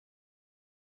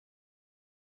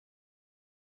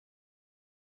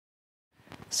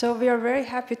So we are very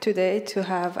happy today to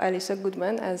have Alyssa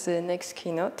Goodman as the next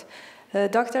keynote.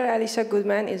 Dr. Alyssa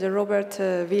Goodman is a Robert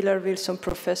Wheeler Wilson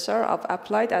Professor of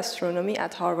Applied Astronomy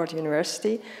at Harvard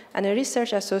University and a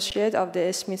research associate of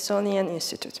the Smithsonian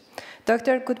Institute.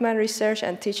 Dr. Goodman research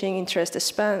and teaching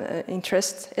interests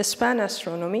span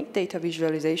astronomy, data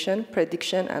visualization,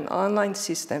 prediction, and online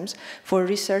systems for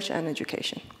research and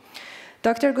education.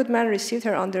 Dr. Goodman received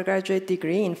her undergraduate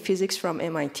degree in physics from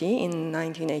MIT in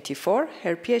 1984,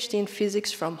 her PhD in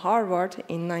physics from Harvard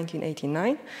in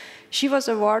 1989. She was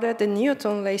awarded the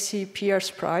Newton-Lacy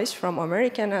Pierce Prize from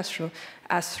American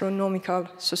Astronomical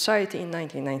Society in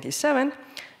 1997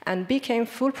 and became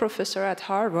full professor at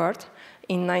Harvard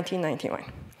in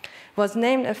 1991. Was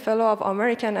named a Fellow of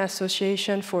American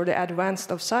Association for the Advanced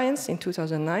of Science in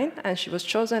 2009, and she was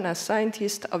chosen as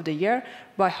Scientist of the Year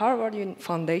by Harvard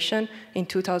Foundation in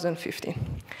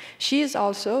 2015. She is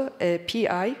also a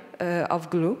PI of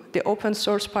GLUE, the open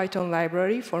source Python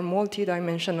library for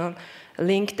multi-dimensional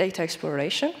linked data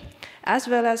exploration, as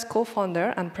well as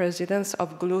co-founder and president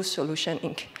of GLUE Solution,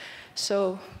 Inc.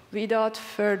 So without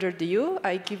further ado,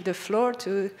 I give the floor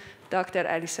to Dr.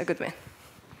 Alyssa Goodman.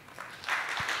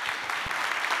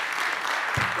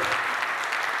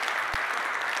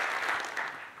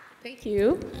 Thank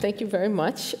you. Thank you very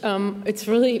much. It's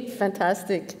really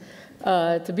fantastic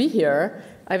to be here.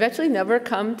 I've actually never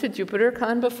come to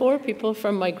JupyterCon before. People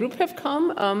from my group have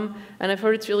come, and I've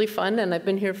heard it's really fun, and I've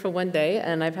been here for one day,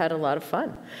 and I've had a lot of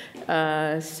fun.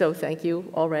 So thank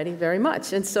you already very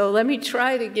much. And so let me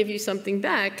try to give you something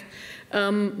back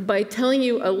by telling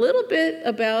you a little bit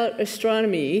about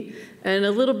astronomy and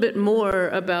a little bit more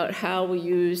about how we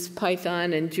use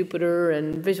Python and Jupyter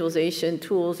and visualization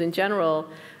tools in general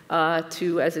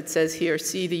to, as it says here,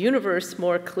 see the universe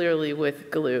more clearly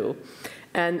with GLUE.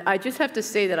 And I just have to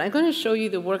say that I'm going to show you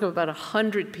the work of about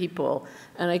 100 people,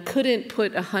 and I couldn't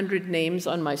put 100 names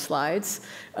on my slides.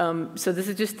 So this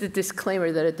is just a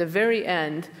disclaimer that at the very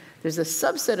end, there's a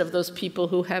subset of those people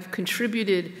who have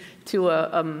contributed to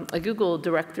a Google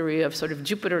directory of sort of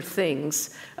Jupyter things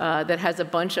that has a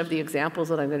bunch of the examples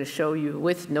that I'm going to show you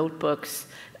with notebooks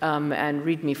and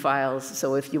README files.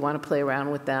 So if you want to play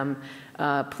around with them,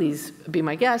 please be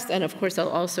my guest. And of course, I'll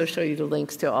also show you the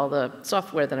links to all the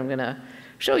software that I'm going to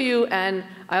show you. And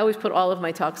I always put all of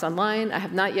my talks online. I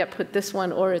have not yet put this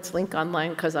one or its link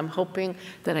online because I'm hoping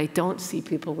that I don't see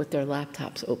people with their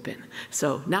laptops open.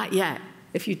 So not yet.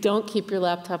 If you don't keep your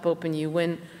laptop open, you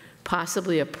win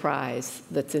possibly a prize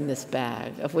that's in this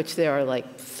bag, of which there are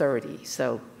like 30.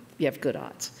 So you have good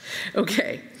odds.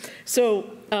 OK.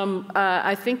 So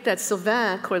I think that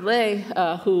Sylvain Corlet,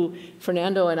 who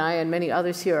Fernando and I and many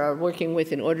others here are working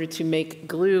with in order to make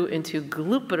GLUE into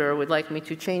Glupiter, would like me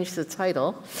to change the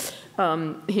title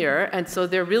here. And so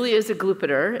there really is a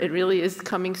Glupiter. It really is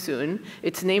coming soon.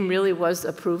 Its name really was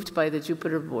approved by the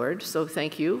Jupyter board. So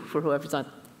thank you for whoever's on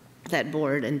that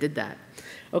board and did that.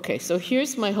 OK, so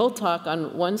here's my whole talk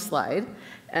on one slide.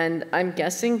 And I'm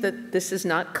guessing that this is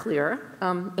not clear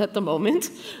at the moment,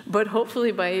 but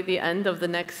hopefully by the end of the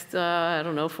next, I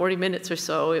don't know, 40 minutes or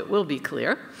so, it will be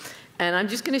clear. And I'm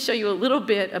just going to show you a little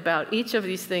bit about each of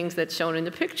these things that's shown in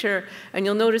the picture. And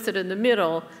you'll notice that in the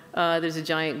middle, there's a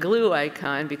giant GLUE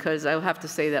icon, because I'll have to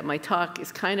say that my talk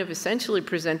is kind of essentially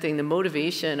presenting the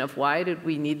motivation of why did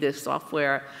we need this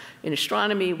software in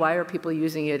astronomy, why are people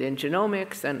using it in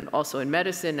genomics and also in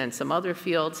medicine and some other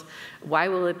fields, why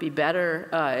will it be better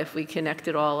if we connect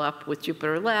it all up with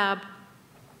Jupyter Lab,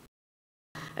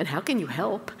 and how can you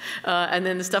help? And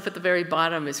then the stuff at the very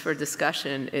bottom is for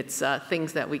discussion. It's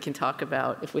things that we can talk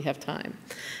about if we have time.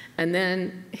 And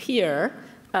then here,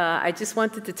 I just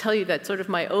wanted to tell you that sort of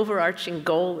my overarching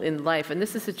goal in life, and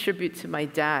this is a tribute to my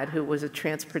dad, who was a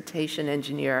transportation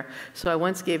engineer. So I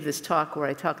once gave this talk where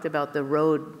I talked about the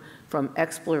road from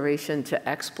exploration to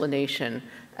explanation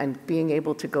and being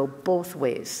able to go both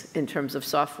ways in terms of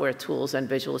software tools and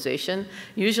visualization.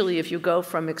 Usually, if you go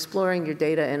from exploring your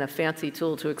data in a fancy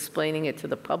tool to explaining it to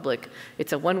the public,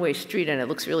 it's a one-way street and it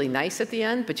looks really nice at the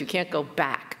end, but you can't go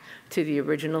back to the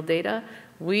original data.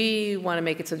 We want to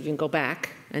make it so that you can go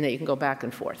back and that you can go back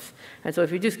and forth. And so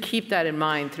if you just keep that in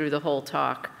mind through the whole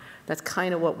talk, that's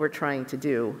kind of what we're trying to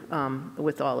do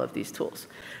with all of these tools.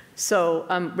 So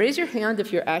raise your hand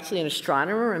if you're actually an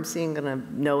astronomer. I'm seeing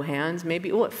no hands,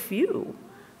 maybe, oh, a few,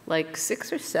 like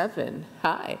 6 or 7.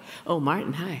 Hi. Oh,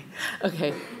 Martin, hi.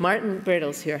 OK, Martin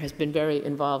Bredels here has been very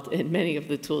involved in many of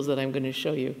the tools that I'm going to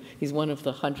show you. He's one of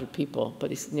the 100 people, but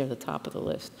he's near the top of the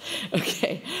list.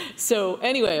 OK, so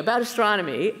anyway, about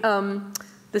astronomy.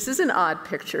 This is an odd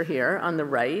picture here on the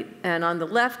right, and on the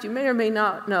left, you may or may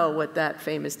not know what that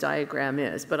famous diagram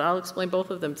is, but I'll explain both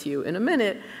of them to you in a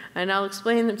minute, and I'll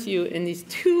explain them to you in these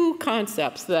two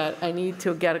concepts that I need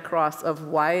to get across of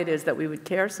why it is that we would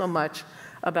care so much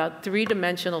about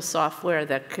three-dimensional software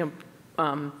that can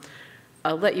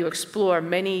let you explore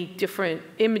many different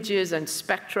images and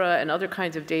spectra and other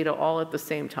kinds of data all at the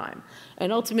same time.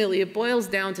 And ultimately, it boils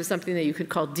down to something that you could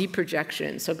call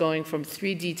deprojection, so going from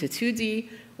 3D to 2D,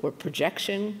 or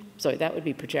projection. Sorry, that would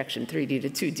be projection, 3D to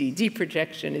 2D.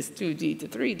 Deprojection is 2D to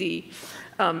 3D,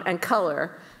 and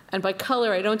color. And by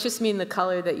color, I don't just mean the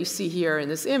color that you see here in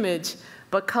this image,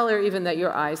 but color even that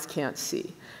your eyes can't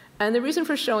see. And the reason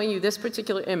for showing you this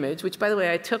particular image, which, by the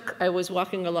way, I was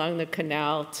walking along the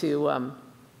canal to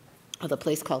the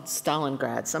place called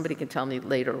Stalingrad. Somebody can tell me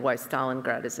later why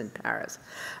Stalingrad is in Paris.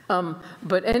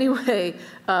 But anyway,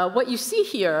 what you see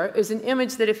here is an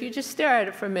image that if you just stare at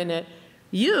it for a minute,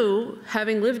 you,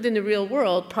 having lived in the real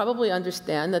world, probably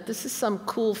understand that this is some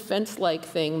cool fence-like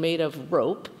thing made of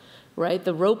rope, right?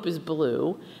 The rope is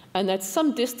blue, and that's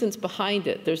some distance behind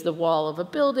it. There's the wall of a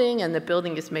building, and the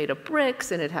building is made of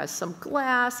bricks, and it has some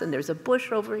glass, and there's a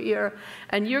bush over here.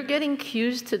 And you're getting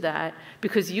cues to that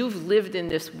because you've lived in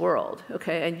this world,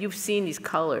 okay? And you've seen these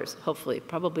colors, hopefully.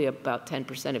 Probably about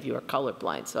 10% of you are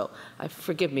colorblind, so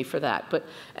forgive me for that. But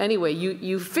anyway,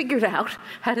 you figured out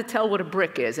how to tell what a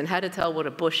brick is and how to tell what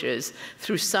a bush is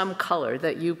through some color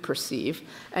that you perceive.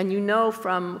 And you know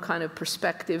from kind of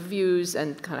perspective views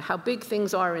and kind of how big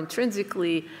things are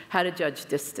intrinsically, how to judge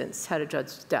distance, how to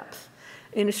judge depth.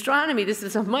 In astronomy, this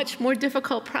is a much more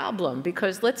difficult problem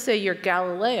because let's say you're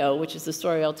Galileo, which is the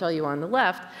story I'll tell you on the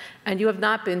left, and you have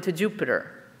not been to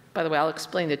Jupiter. By the way, I'll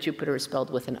explain that Jupiter is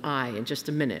spelled with an I in just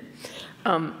a minute.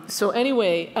 So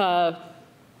anyway,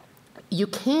 you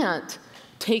can't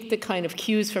take the kind of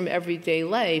cues from everyday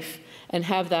life and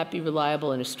have that be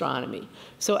reliable in astronomy.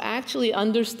 So actually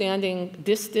understanding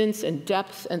distance and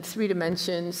depth and 3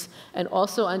 dimensions, and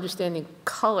also understanding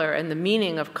color and the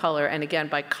meaning of color, and again,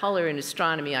 by color in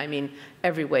astronomy, I mean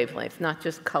every wavelength, not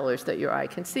just colors that your eye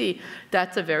can see,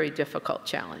 that's a very difficult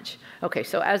challenge. Okay,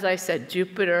 so as I said,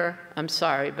 Jupiter, I'm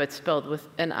sorry, but spelled with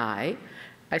an I.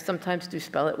 I sometimes do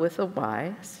spell it with a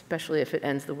Y, especially if it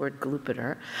ends the word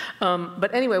glupiter.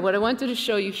 But anyway, what I wanted to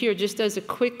show you here, just as a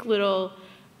quick little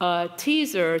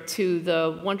teaser to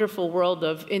the wonderful world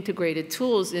of integrated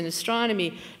tools in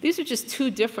astronomy, these are just two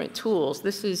different tools.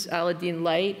 This is Aladdin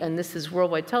Light, and this is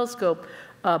Worldwide Telescope,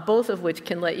 both of which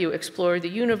can let you explore the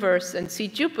universe and see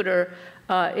Jupiter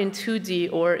in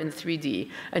 2D or in 3D.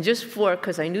 And just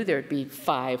because I knew there'd be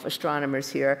 5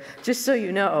 astronomers here, just so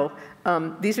you know,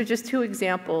 these are just 2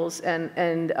 examples,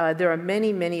 and there are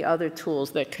many, many other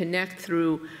tools that connect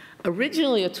through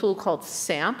originally a tool called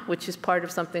SAMP, which is part of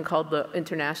something called the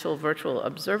International Virtual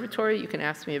Observatory. You can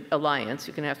ask me, Alliance,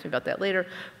 you can ask me about that later,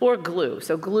 or GLUE.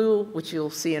 So GLUE, which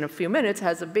you'll see in a few minutes,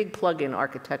 has a big plug-in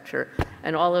architecture,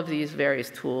 and all of these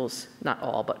various tools, not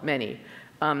all, but many,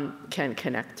 can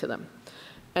connect to them.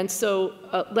 And so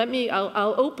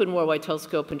I'll open Worldwide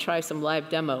Telescope and try some live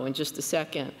demo in just a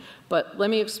second, but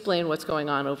let me explain what's going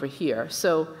on over here.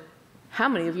 So how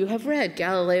many of you have read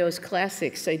Galileo's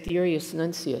classic, Sidereus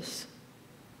Nuncius?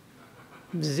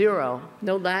 0.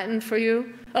 No Latin for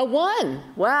you? Oh, 1.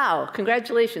 Wow,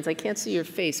 congratulations. I can't see your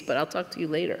face, but I'll talk to you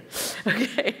later.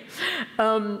 Okay.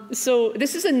 So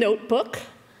this is a notebook,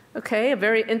 okay, a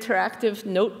very interactive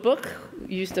notebook.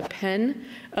 Used a pen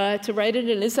to write it,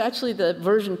 and it's actually the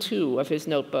version 2 of his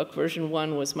notebook. Version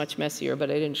 1 was much messier, but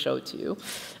I didn't show it to you.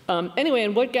 Anyway,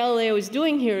 and what Galileo is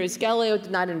doing here is Galileo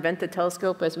did not invent the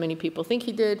telescope, as many people think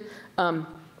he did.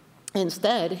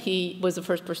 Instead, he was the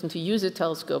first person to use a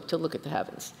telescope to look at the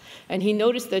heavens. And he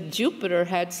noticed that Jupiter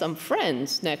had some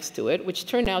friends next to it, which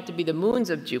turned out to be the moons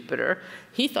of Jupiter.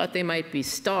 He thought they might be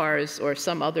stars or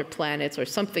some other planets or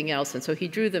something else, and so he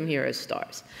drew them here as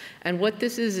stars. And what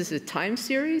this is a time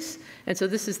series. And so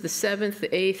this is the 7th, the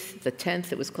 8th, the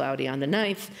 10th, it was cloudy on the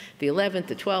 9th, the 11th,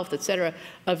 the 12th, et cetera,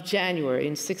 of January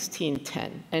in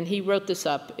 1610. And he wrote this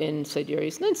up in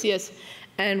Sidereus Nuncius.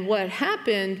 And what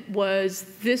happened was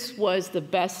this was the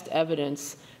best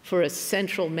evidence for a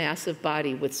central massive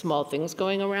body with small things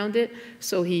going around it.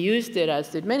 So he used it, as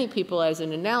did many people, as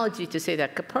an analogy to say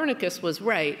that Copernicus was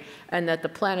right and that the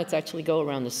planets actually go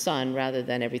around the sun rather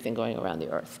than everything going around the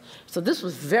Earth. So this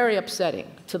was very upsetting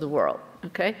to the world,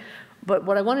 okay? But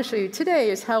what I want to show you today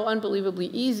is how unbelievably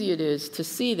easy it is to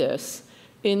see this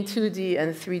in 2D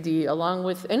and 3D, along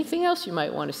with anything else you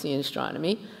might want to see in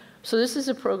astronomy. So this is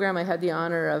a program I had the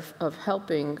honor of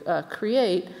helping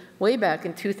create way back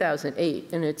in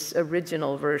 2008 in its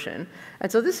original version.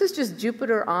 And so this is just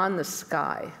Jupiter on the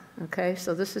sky, Okay,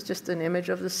 so this is just an image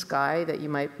of the sky that you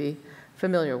might be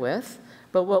familiar with.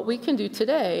 But what we can do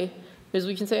today is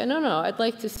we can say, no, no, I'd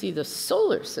like to see the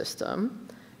solar system,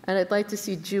 and I'd like to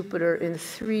see Jupiter in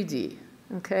 3D,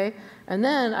 okay? And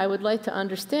then I would like to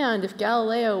understand if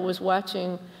Galileo was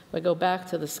watching, if I go back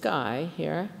to the sky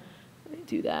here, let me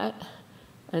do that.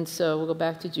 And so we'll go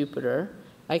back to Jupiter.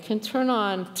 I can turn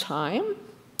on time,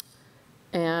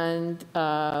 and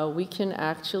we can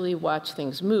actually watch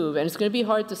things move. And it's going to be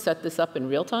hard to set this up in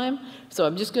real time, so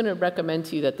I'm just going to recommend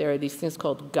to you that there are these things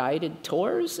called guided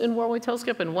tours in Worldwide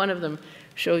Telescope, and one of them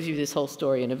shows you this whole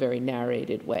story in a very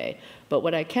narrated way. But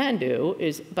what I can do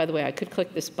is, by the way, I could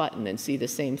click this button and see the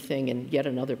same thing in yet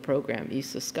another program,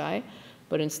 ESA Sky.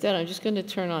 But instead, I'm just going to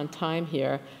turn on time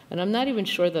here, and I'm not even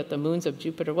sure that the moons of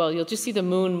Jupiter, well, you'll just see the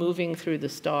moon moving through the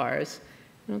stars.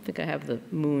 I don't think I have the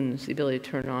moons, the ability to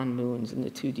turn on moons in the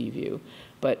 2D view.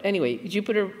 But anyway,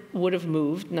 Jupiter would have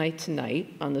moved night to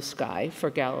night on the sky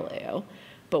for Galileo.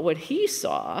 But what he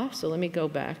saw, so let me go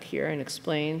back here and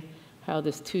explain how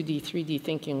this 2D, 3D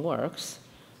thinking works.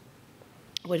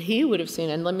 What he would have seen,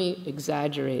 and let me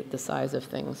exaggerate the size of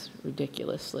things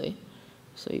ridiculously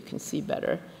so you can see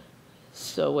better.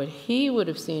 So what he would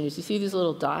have seen is, you see these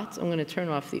little dots? I'm going to turn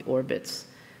off the orbits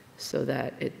so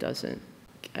that it doesn't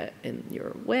get in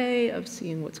your way of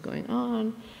seeing what's going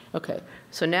on. Okay,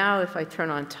 so now if I turn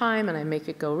on time and I make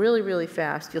it go really, really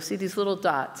fast, you'll see these little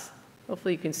dots.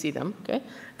 Hopefully you can see them, okay?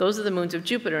 Those are the moons of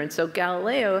Jupiter. And so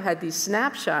Galileo had these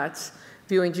snapshots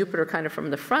viewing Jupiter kind of from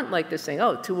the front like this, saying,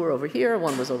 oh, two were over here,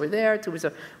 one was over there, two was,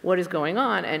 what is going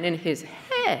on? And in his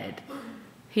head,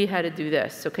 he had to do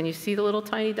this. So can you see the little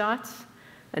tiny dots?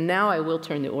 And now I will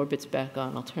turn the orbits back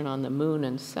on. I'll turn on the moon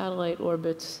and satellite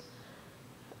orbits.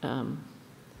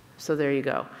 So there you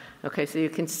go. Okay, so you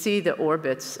can see the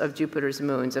orbits of Jupiter's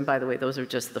moons. And by the way, those are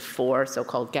just the 4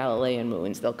 so-called Galilean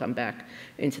moons. They'll come back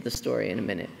into the story in a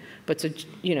minute. But so,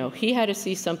 you know, he had to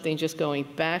see something just going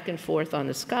back and forth on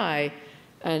the sky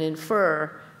and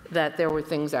infer that there were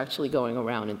things actually going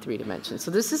around in 3 dimensions.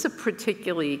 So this is a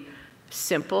particularly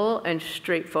simple and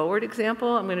straightforward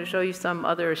example. I'm going to show you some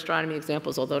other astronomy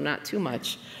examples, although not too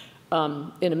much,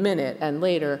 in a minute. And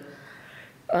later,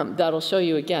 that'll show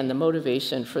you, again, the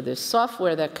motivation for this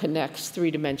software that connects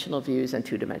 3-dimensional views and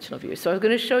 2-dimensional views. So I'm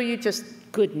going to show you just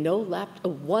good,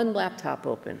 one laptop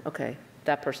open. Okay,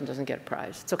 that person doesn't get a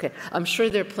prize. It's okay. I'm sure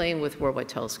they're playing with Worldwide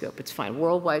Telescope. It's fine.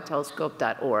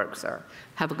 worldwidetelescope.org, sir.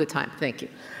 Have a good time. Thank you.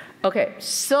 Okay,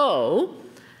 so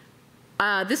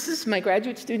this is my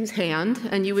graduate student's hand,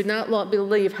 and you would not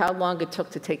believe how long it took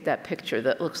to take that picture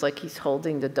that looks like he's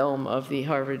holding the dome of the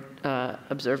Harvard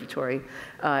Observatory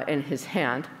in his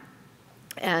hand.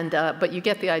 And, but you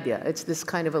get the idea. It's this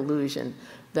kind of illusion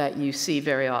that you see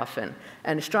very often.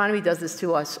 And astronomy does this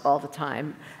to us all the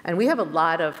time. And we have a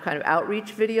lot of kind of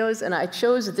outreach videos, and I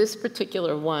chose this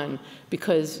particular one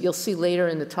because you'll see later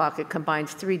in the talk it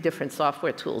combines 3 different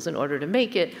software tools in order to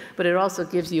make it, but it also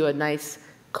gives you a nice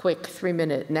quick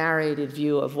 3-minute narrated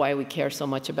view of why we care so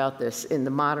much about this in the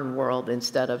modern world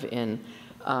instead of in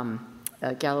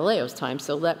Galileo's time.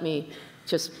 So let me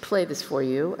just play this for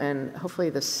you, and hopefully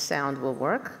the sound will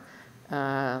work.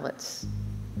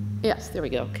 Yes, there we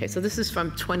go. Okay, so this is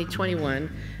from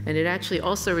 2021, and it actually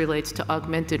also relates to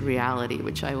augmented reality,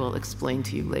 which I will explain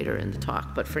to you later in the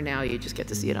talk. But for now, you just get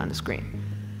to see it on the screen.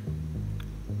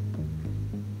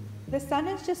 The sun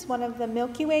is just one of the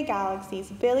Milky Way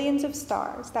galaxy's billions of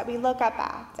stars that we look up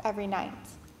at every night.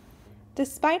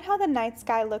 Despite how the night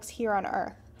sky looks here on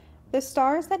Earth, the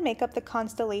stars that make up the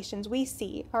constellations we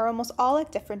see are almost all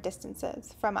at different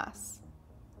distances from us.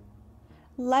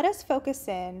 Let us focus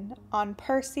in on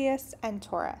Perseus and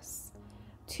Taurus,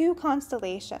 2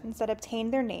 constellations that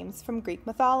obtained their names from Greek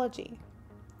mythology.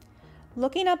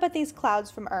 Looking up at these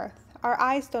clouds from Earth, our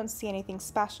eyes don't see anything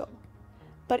special.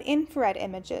 But infrared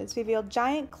images reveal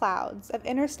giant clouds of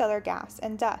interstellar gas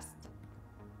and dust.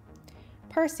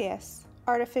 Perseus,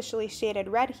 artificially shaded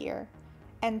red here,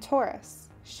 and Taurus,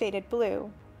 shaded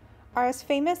blue, are as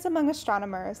famous among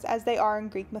astronomers as they are in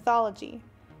Greek mythology,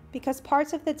 because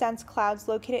parts of the dense clouds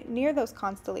located near those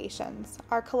constellations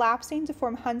are collapsing to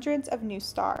form hundreds of new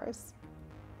stars.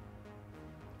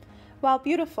 While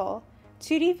beautiful,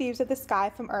 2D views of the sky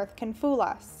from Earth can fool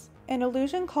us, an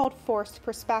illusion called forced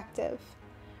perspective,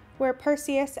 where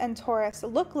Perseus and Taurus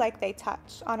look like they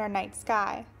touch on our night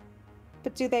sky.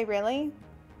 But do they really?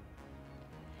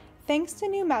 Thanks to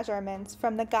new measurements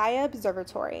from the Gaia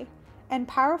Observatory and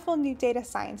powerful new data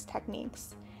science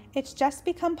techniques, it's just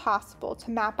become possible to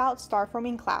map out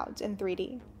star-forming clouds in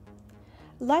 3D.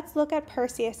 Let's look at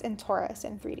Perseus and Taurus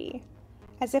in 3D,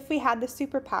 as if we had the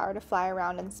superpower to fly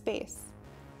around in space.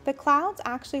 The clouds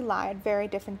actually lie at very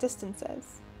different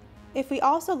distances. If we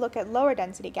also look at lower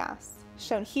density gas,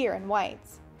 shown here in white,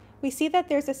 we see that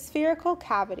there's a spherical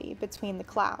cavity between the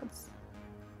clouds.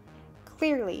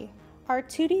 Clearly, our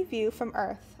 2D view from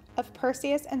Earth of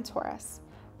Perseus and Taurus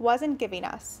wasn't giving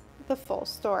us the full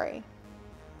story.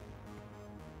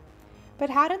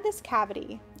 But how did this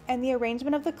cavity and the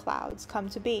arrangement of the clouds come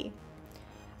to be?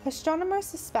 Astronomers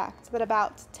suspect that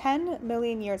about 10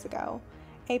 million years ago,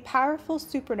 a powerful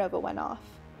supernova went off,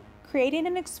 creating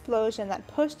an explosion that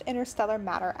pushed interstellar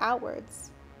matter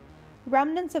outwards.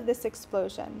 Remnants of this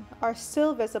explosion are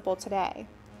still visible today,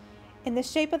 in the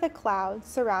shape of the clouds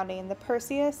surrounding the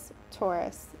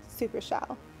Perseus-Taurus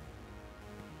supershell.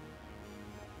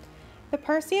 The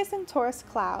Perseus and Taurus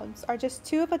clouds are just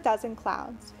 2 of a dozen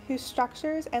clouds whose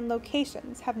structures and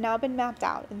locations have now been mapped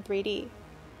out in 3D.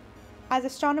 As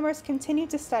astronomers continue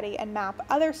to study and map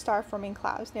other star-forming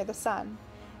clouds near the Sun,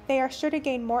 they are sure to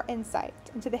gain more insight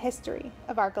into the history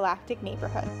of our galactic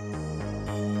neighborhood.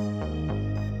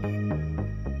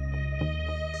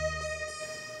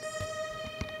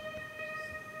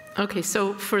 Okay,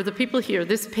 so for the people here,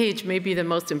 this page may be the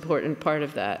most important part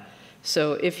of that.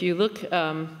 So if you look,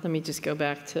 let me just go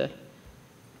back to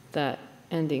that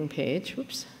ending page.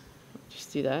 Whoops,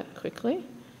 just do that quickly.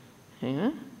 Hang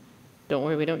on. Don't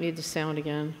worry, we don't need the sound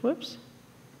again. Whoops.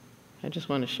 I just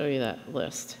want to show you that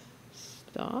list.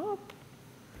 Stop.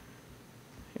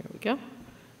 Here we go.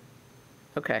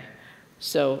 Okay,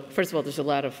 so first of all, there's a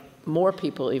lot of more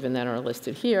people even than are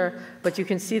listed here, but you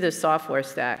can see the software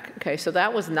stack. Okay, so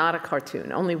that was not a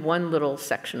cartoon. Only one little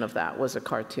section of that was a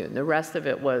cartoon. The rest of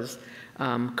it was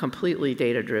completely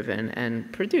data-driven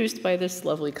and produced by this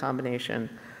lovely combination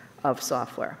of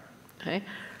software. Okay,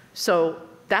 so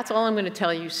that's all I'm going to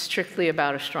tell you strictly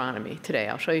about astronomy today.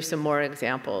 I'll show you some more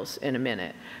examples in a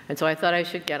minute. And so I thought I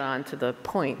should get on to the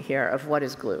point here of what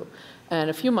is glue. And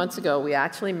a few months ago, we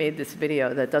actually made this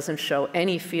video that doesn't show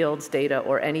any fields data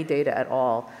or any data at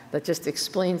all, that just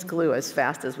explains glue as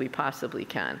fast as we possibly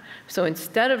can. So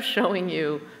instead of showing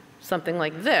you something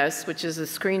like this, which is a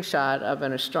screenshot of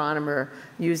an astronomer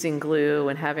using glue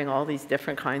and having all these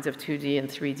different kinds of 2D and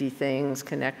 3D things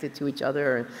connected to each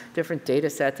other, and different data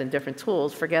sets and different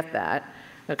tools, forget that.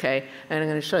 Okay, and I'm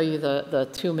going to show you the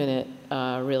 2-minute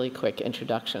really quick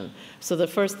introduction. So the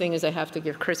first thing is I have to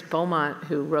give Chris Beaumont,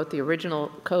 who wrote the original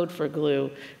code for glue,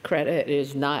 credit. It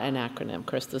is not an acronym.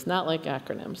 Chris does not like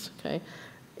acronyms, okay?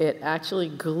 It actually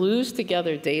glues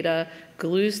together data,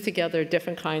 glues together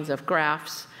different kinds of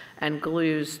graphs, and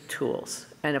glues tools.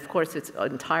 And of course, it's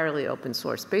entirely open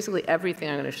source. Basically, everything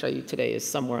I'm going to show you today is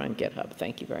somewhere on GitHub.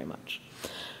 Thank you very much.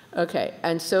 Okay,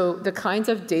 and so the kinds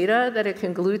of data that it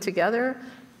can glue together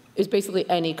is basically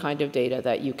any kind of data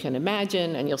that you can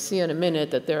imagine, and you'll see in a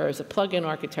minute that there is a plug-in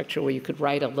architecture where you could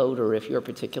write a loader if your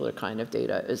particular kind of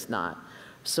data is not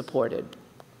supported.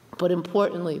 But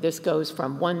importantly, this goes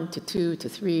from 1 to 2 to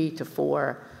 3 to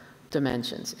 4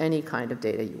 dimensions, any kind of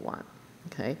data you want,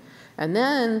 okay? And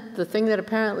then the thing that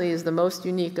apparently is the most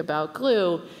unique about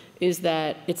glue is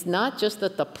that it's not just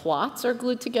that the plots are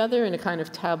glued together in a kind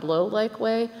of Tableau-like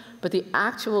way, but the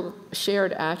actual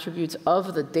shared attributes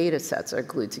of the data sets are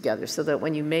glued together so that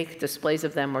when you make displays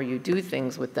of them or you do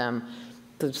things with them,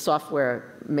 the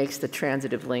software makes the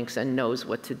transitive links and knows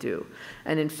what to do.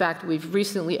 And in fact, we've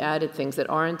recently added things that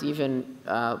aren't even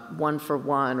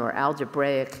one-for-one or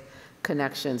algebraic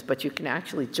connections, but you can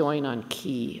actually join on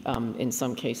key in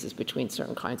some cases between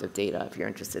certain kinds of data if you're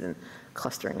interested in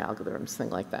clustering algorithms,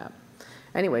 things like that.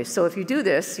 Anyway, so if you do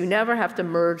this, you never have to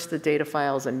merge the data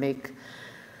files and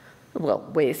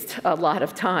waste a lot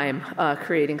of time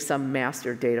creating some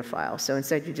master data file. So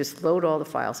instead, you just load all the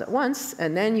files at once,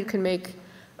 and then you can make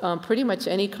pretty much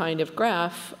any kind of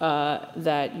graph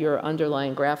that your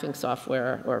underlying graphing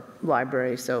software or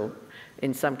library, so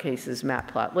in some cases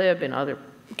matplotlib, in other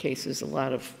cases a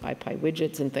lot of IPy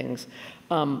widgets and things.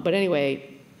 But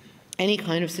anyway, any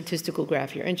kind of statistical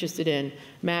graph you're interested in,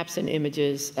 maps and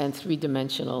images and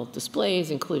 3-dimensional displays,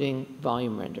 including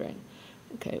volume rendering,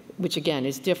 okay, which again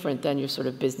is different than your sort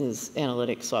of business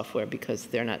analytics software because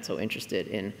they're not so interested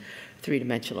in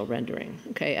 3-dimensional rendering,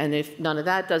 okay? And if none of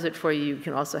that does it for you, you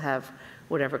can also have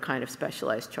whatever kind of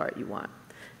specialized chart you want.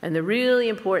 And the really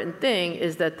important thing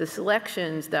is that the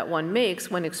selections that one makes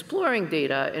when exploring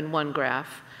data in one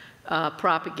graph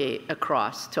propagate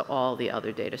across to all the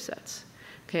other data sets.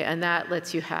 Okay, and that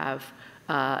lets you have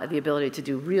the ability to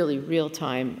do really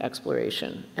real-time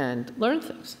exploration and learn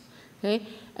things. Okay,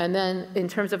 and then in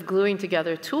terms of gluing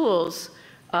together tools,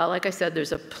 like I said,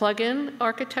 there's a plug-in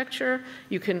architecture.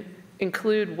 You can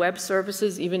include web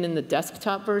services even in the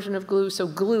desktop version of Glue. So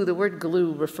Glue, the word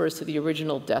Glue refers to the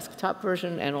original desktop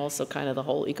version and also kind of the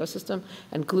whole ecosystem.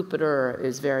 And Glupiter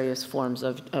is various forms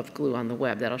of Glue on the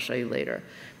web that I'll show you later.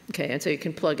 Okay, and so you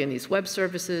can plug in these web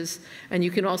services. And you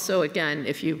can also, again,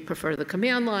 if you prefer the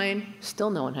command line, still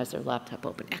no one has their laptop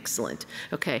open. Excellent.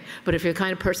 Okay, but if you're the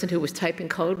kind of person who was typing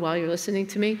code while you're listening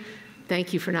to me,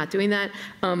 thank you for not doing that.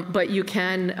 But you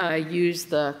can use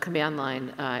the command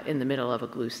line in the middle of a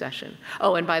Glue session.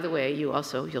 Oh, and by the way, you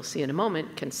also, you'll see in a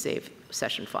moment, can save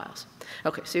session files.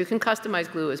 Okay, so you can customize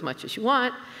Glue as much as you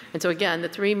want. And so again, the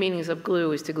three meanings of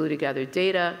Glue is to glue together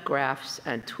data, graphs,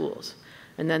 and tools.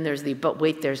 And then there's the but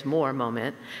wait, there's more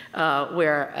moment,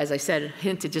 where, as I said,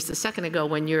 hinted just a second ago,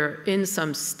 when you're in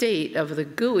some state of the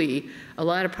GUI, a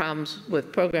lot of problems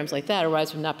with programs like that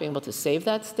arise from not being able to save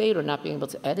that state or not being able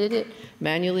to edit it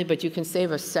manually. But you can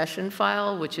save a session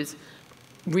file, which is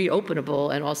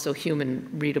reopenable and also human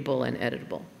readable and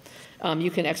editable.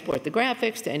 You can export the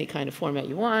graphics to any kind of format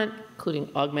you want, including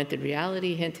augmented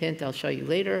reality, hint, hint, I'll show you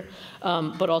later,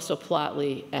 but also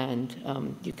Plotly,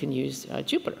 and you can use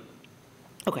Jupyter.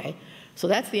 Okay, so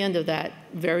that's the end of that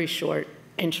very short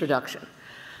introduction.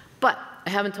 But I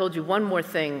haven't told you one more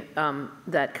thing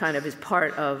that kind of is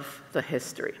part of the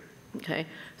history, okay?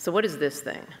 So what is this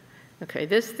thing? Okay,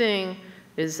 this thing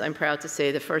is, I'm proud to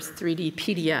say, the first 3D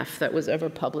PDF that was ever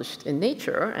published in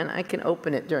Nature, and I can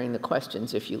open it during the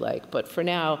questions if you like, but for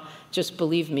now, just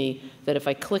believe me that if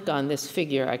I click on this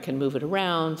figure, I can move it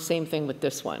around. Same thing with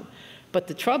this one. But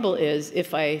the trouble is,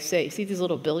 if I say, see these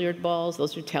little billiard balls?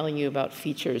 Those are telling you about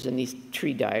features in these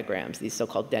tree diagrams, these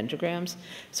so-called dendrograms.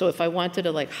 So if I wanted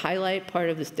to like highlight part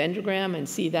of this dendrogram and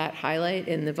see that highlight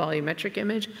in the volumetric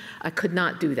image, I could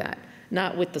not do that.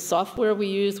 Not with the software we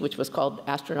used, which was called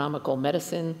Astronomical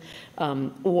Medicine,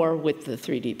 or with the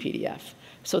 3D PDF.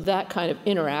 So that kind of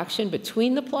interaction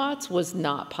between the plots was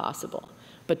not possible.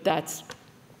 But that's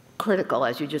critical,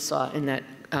 as you just saw in that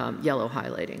yellow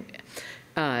highlighting.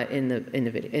 In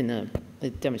the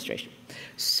demonstration.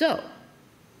 So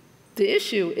the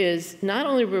issue is not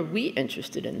only were we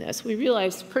interested in this, we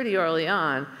realized pretty early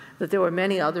on that there were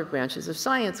many other branches of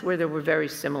science where there were very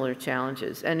similar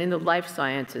challenges. And in the life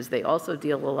sciences, they also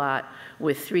deal a lot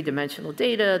with three-dimensional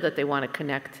data that they want to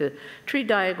connect to tree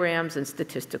diagrams and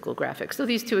statistical graphics. So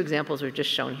these two examples are just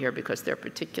shown here because they're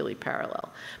particularly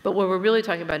parallel. But what we're really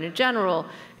talking about in general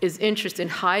is interest in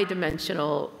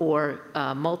high-dimensional or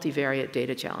multivariate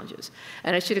data challenges.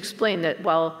 And I should explain that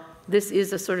while this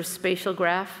is a sort of spatial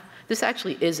graph, this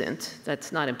actually isn't.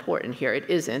 That's not important here. It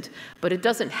isn't. But it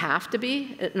doesn't have to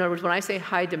be. In other words, when I say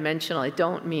high dimensional, I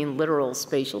don't mean literal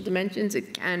spatial dimensions.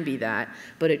 It can be that.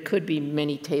 But it could be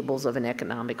many tables of an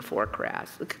economic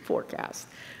forecast.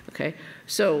 Okay?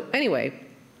 So anyway,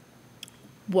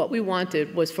 what we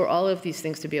wanted was for all of these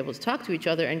things to be able to talk to each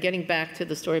other. And getting back to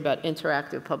the story about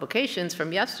interactive publications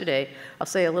from yesterday, I'll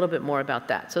say a little bit more about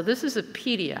that. So this is a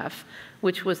PDF,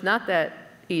 which was not that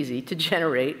easy to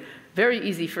generate. Very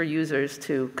easy for users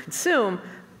to consume,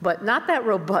 but not that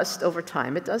robust over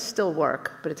time. It does still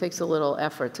work, but it takes a little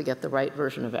effort to get the right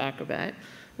version of Acrobat,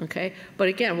 okay? But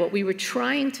again, what we were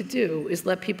trying to do is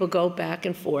let people go back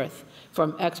and forth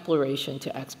from exploration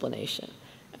to explanation.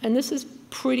 And this is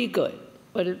pretty good,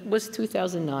 but it was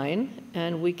 2009,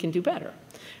 and we can do better.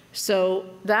 So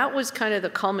that was kind of the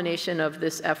culmination of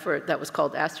this effort that was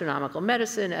called Astronomical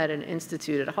Medicine at an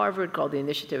institute at Harvard called the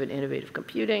Initiative in Innovative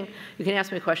Computing. You can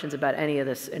ask me questions about any of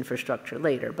this infrastructure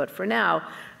later, but for now,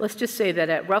 let's just say that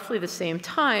at roughly the same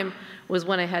time was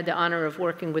when I had the honor of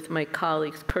working with my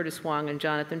colleagues Curtis Wong and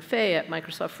Jonathan Fay at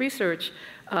Microsoft Research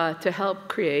to help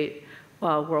create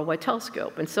Worldwide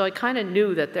Telescope. And so I kind of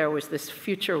knew that there was this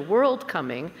future world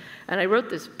coming, and I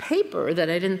wrote this paper that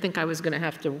I didn't think I was going to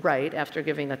have to write after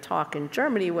giving a talk in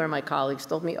Germany where my colleagues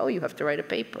told me, oh, you have to write a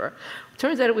paper. It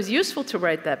turns out it was useful to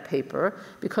write that paper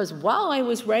because while I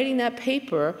was writing that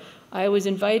paper, I was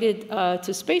invited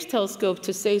to Space Telescope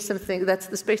to say something. That's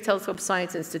the Space Telescope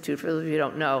Science Institute, for those of you who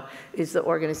don't know, is the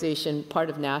organization, part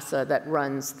of NASA, that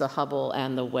runs the Hubble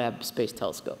and the Webb Space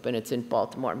Telescope, and it's in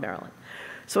Baltimore, Maryland.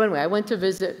 So anyway, I went to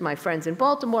visit my friends in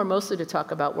Baltimore, mostly to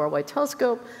talk about Worldwide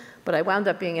Telescope, but I wound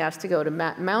up being asked to go to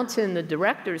Matt Mountain, the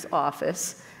director's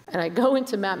office, and I go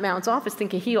into Matt Mountain's office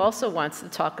thinking he also wants to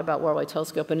talk about Worldwide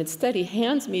Telescope, and instead he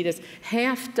hands me this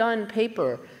half-done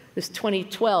paper, this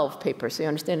 2012 paper, so you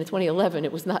understand in 2011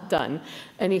 it was not done,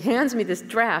 and he hands me this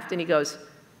draft and he goes,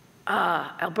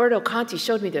 Alberto Conti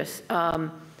showed me this.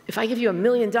 If I give you $1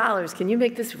 million, can you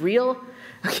make this real?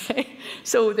 Okay,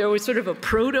 so there was sort of a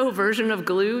proto version of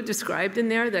glue described in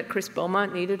there that Chris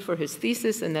Beaumont needed for his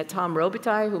thesis, and that Tom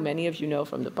Robitaille, who many of you know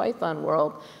from the Python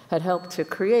world, had helped to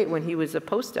create when he was a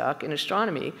postdoc in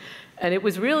astronomy. And it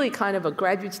was really kind of a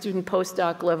graduate student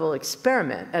postdoc level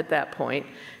experiment at that point.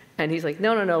 And he's like,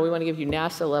 no, no, no, we want to give you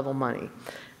NASA level money.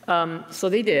 So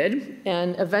they did,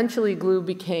 and eventually glue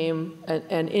became,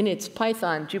 and in its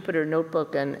Python, Jupyter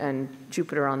Notebook and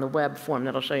Jupyter on the web form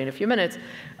that I'll show you in a few minutes,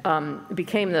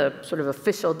 became the sort of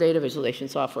official data visualization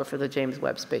software for the James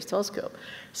Webb Space Telescope.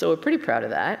 So we're pretty proud of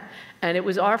that. And it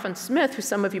was Arfon Smith, who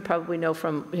some of you probably know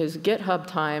from his GitHub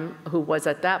time, who was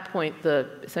at that point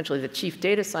essentially the chief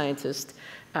data scientist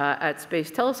at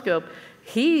Space Telescope.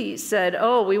 He said,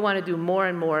 oh, we want to do more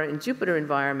and more in Jupyter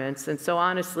environments. And so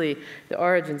honestly, the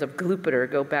origins of Glupyter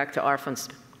go back to Arfon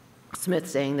Smith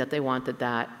saying that they wanted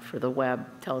that for the Webb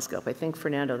telescope. I think,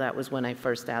 Fernando, that was when I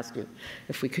first asked you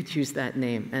if we could use that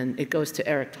name. And it goes to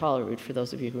Eric Tollerud, for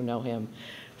those of you who know him,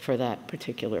 for that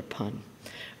particular pun.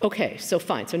 OK, so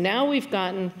fine. So now we've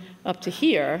gotten up to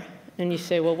here. And you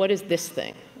say, well, what is this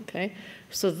thing? OK,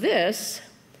 so this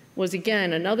was,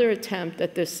 again, another attempt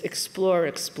at this explore,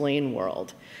 explain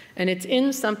world. And it's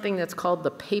in something that's called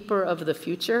the paper of the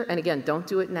future. And again, don't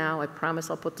do it now. I promise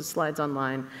I'll put the slides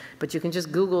online. But you can just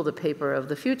Google the paper of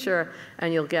the future,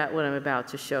 and you'll get what I'm about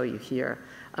to show you here.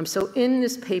 So in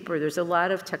this paper, there's a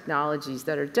lot of technologies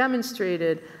that are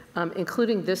demonstrated,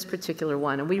 including this particular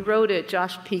one. And we wrote it,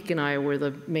 Josh Peak and I were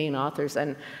the main authors.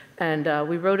 And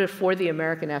we wrote it for the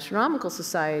American Astronomical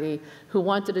Society, who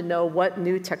wanted to know what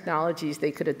new technologies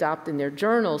they could adopt in their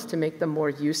journals to make them more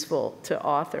useful to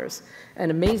authors.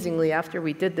 And amazingly, after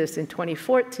we did this in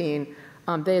 2014,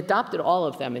 they adopted all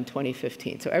of them in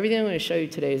 2015. So everything I'm going to show you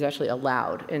today is actually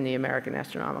allowed in the American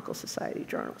Astronomical Society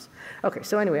journals. OK,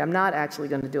 so anyway, I'm not actually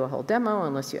going to do a whole demo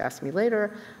unless you ask me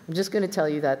later. I'm just going to tell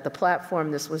you that the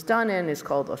platform this was done in is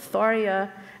called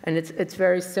Authorия. And it's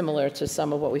very similar to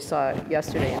some of what we saw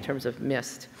yesterday in terms of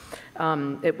MIST.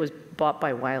 It was bought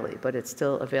by Wiley, but it's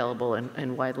still available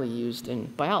and widely used in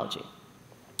biology.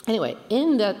 Anyway,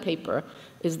 in that paper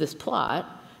is this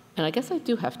plot. And I guess I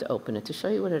do have to open it to show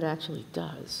you what it actually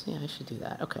does. Yeah, I should do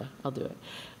that. OK, I'll do it.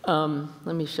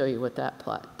 Let me show you what that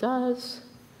plot does.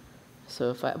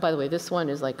 So if by the way, this one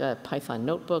is like a Python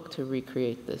notebook to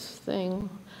recreate this thing.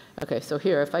 OK, so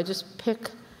here, if I just pick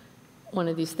one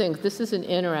of these things, this is an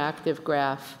interactive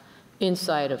graph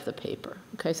inside of the paper.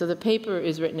 OK, so the paper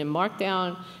is written in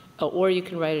Markdown, or you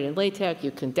can write it in LaTeX.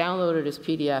 You can download it as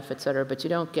PDF, et cetera, but you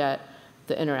don't get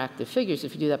the interactive figures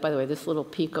if you do that. By the way, this little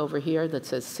peak over here that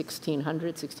says 1600,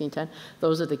 1610,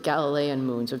 those are the Galilean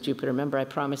moons of Jupiter. Remember, I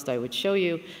promised I would show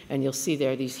you, and you'll see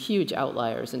there these huge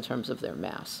outliers in terms of their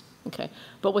mass. Okay,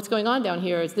 but what's going on down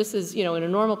here is this is, in a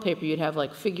normal paper, you'd have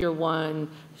like figure 1,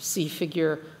 C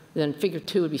figure, then figure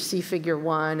 2 would be C figure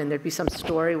 1, and there'd be some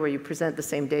story where you present the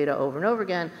same data over and over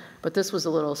again. But this was a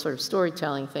little sort of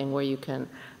storytelling thing where you can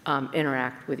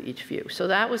interact with each view. So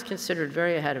that was considered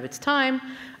very ahead of its time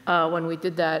when we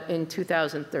did that in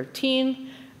 2013.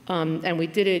 And we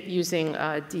did it using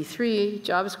D3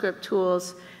 JavaScript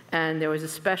tools. And there was a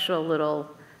special little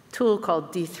tool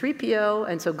called D3PO.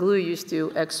 And so Glue used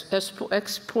to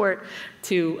export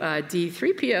to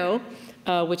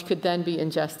D3PO, which could then be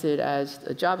ingested as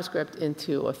a JavaScript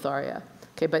into Authorия.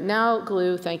 Okay, but now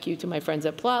Glue, thank you to my friends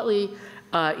at Plotly,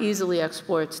 easily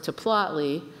exports to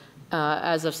Plotly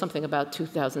as of something about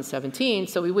 2017.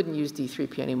 So we wouldn't use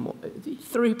D3PO anymore.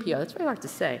 D3PO, that's very hard to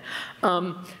say.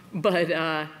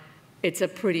 But it's a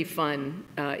pretty fun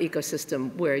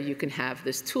ecosystem where you can have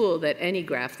this tool that any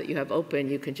graph that you have open,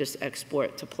 you can just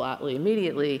export to Plotly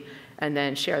immediately and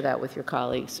then share that with your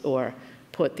colleagues, or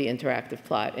put the interactive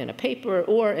plot in a paper,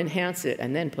 or enhance it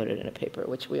and then put it in a paper,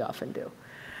 which we often do.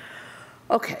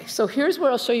 OK, so here's where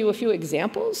I'll show you a few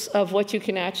examples of what you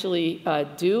can actually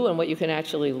do and what you can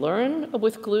actually learn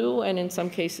with Glue, and in some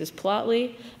cases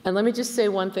Plotly. And let me just say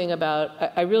one thing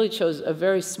about, I really chose a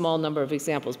very small number of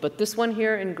examples, but this one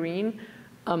here in green,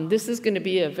 this is going to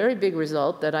be a very big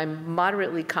result that I'm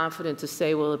moderately confident to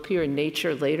say will appear in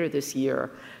Nature later this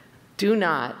year. Do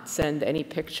not send any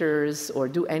pictures or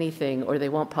do anything, or they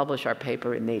won't publish our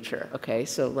paper in Nature. OK,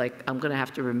 so like I'm going to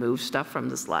have to remove stuff from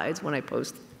the slides when I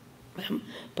post them,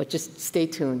 but just stay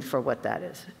tuned for what that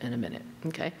is in a minute.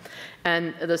 Okay,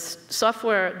 and the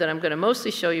software that I'm going to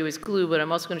mostly show you is Glue, but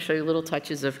I'm also going to show you little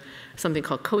touches of something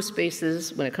called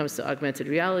CoSpaces when it comes to augmented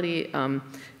reality.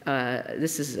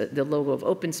 This is the logo of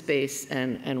OpenSpace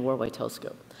and Worldwide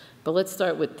Telescope. But let's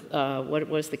start with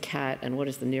what is the cat and what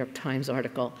is the New York Times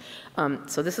article.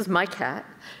 So this is my cat,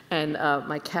 and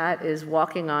my cat is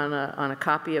walking on a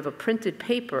copy of a printed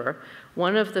paper.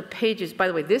 One of the pages, by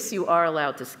the way, this you are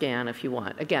allowed to scan if you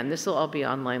want. Again, this will all be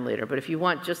online later, but if you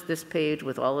want just this page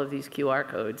with all of these QR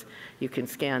codes, you can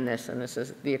scan this, and this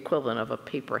is the equivalent of a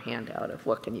paper handout of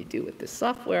what can you do with this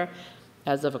software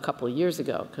as of a couple of years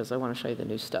ago, because I want to show you the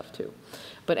new stuff too.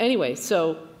 But anyway,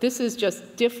 so this is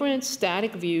just different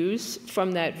static views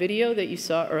from that video that you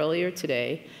saw earlier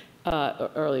today,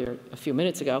 earlier a few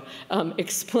minutes ago,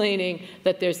 explaining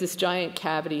that there's this giant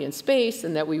cavity in space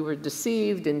and that we were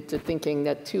deceived into thinking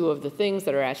that two of the things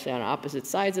that are actually on opposite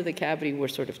sides of the cavity were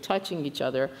sort of touching each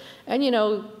other. And you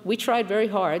know, we tried very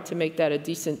hard to make that a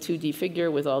decent 2D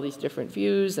figure with all these different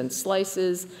views and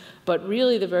slices, but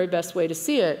really the very best way to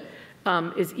see it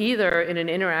is either in an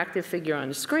interactive figure on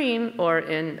the screen or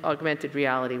in augmented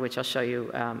reality, which I'll show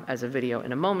you as a video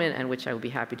in a moment, and which I will be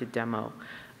happy to demo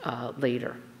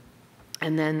later.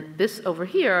 And then this over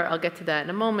here, I'll get to that in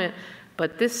a moment,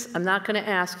 but this, I'm not going to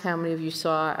ask how many of you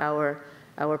saw our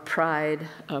proud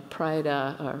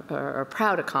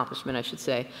accomplishment, I should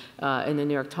say, in the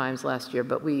New York Times last year,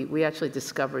 but we actually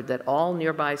discovered that all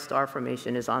nearby star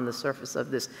formation is on the surface of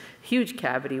this huge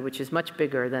cavity, which is much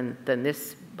bigger than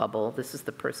this bubble. This is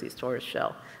the Perseus torus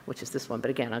shell, which is this one.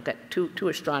 But again, I'll get too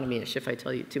astronomy-ish if I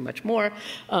tell you too much more.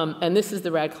 And this is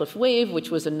the Radcliffe wave, which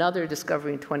was another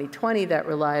discovery in 2020 that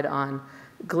relied on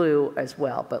glue as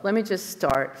well. But let me just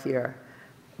start here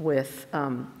with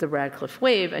the Radcliffe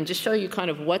wave and just show you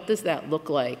kind of what does that look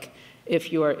like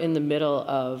if you are in the middle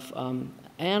of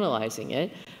analyzing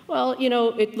it. Well, you know,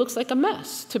 it looks like a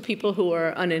mess to people who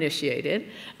are uninitiated,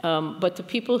 but to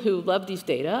people who love these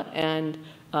data and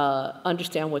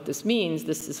understand what this means,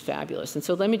 this is fabulous. And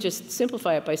so let me just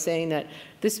simplify it by saying that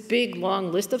this big, long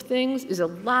list of things is a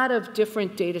lot of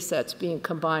different data sets being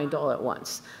combined all at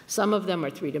once. Some of them are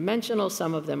three-dimensional,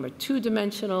 some of them are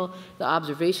two-dimensional. The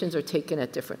observations are taken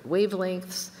at different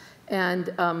wavelengths.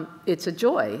 And it's a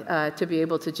joy to be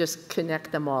able to just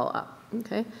connect them all up,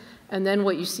 okay? And then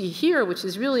what you see here, which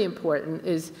is really important,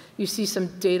 is you see some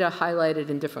data highlighted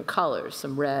in different colors,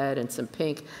 some red and some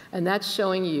pink, and that's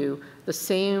showing you the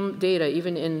same data,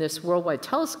 even in this Worldwide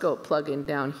Telescope plugin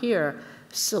down here,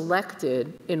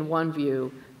 selected in one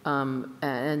view, and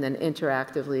then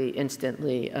interactively,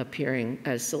 instantly appearing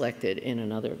as selected in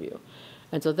another view.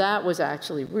 And so that was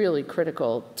actually really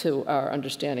critical to our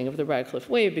understanding of the Radcliffe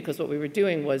wave, because what we were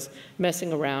doing was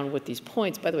messing around with these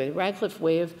points. By the way, the Radcliffe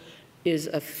wave is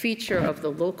a feature of the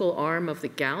local arm of the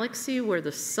galaxy where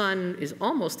the sun is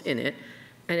almost in it,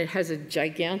 and it has a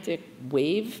gigantic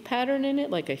wave pattern in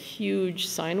it, like a huge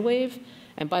sine wave.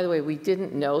 And by the way, we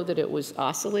didn't know that it was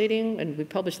oscillating, and we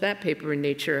published that paper in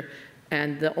Nature,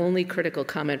 and the only critical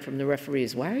comment from the referee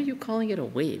is, why are you calling it a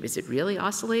wave? Is it really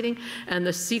oscillating? And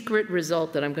the secret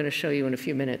result that I'm going to show you in a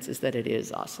few minutes is that it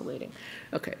is oscillating.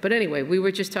 Okay, but anyway, we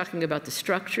were just talking about the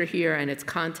structure here and its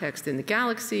context in the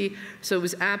galaxy, so it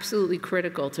was absolutely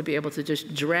critical to be able to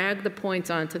just drag the points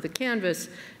onto the canvas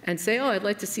and say, oh, I'd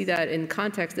like to see that in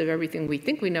context of everything we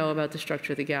think we know about the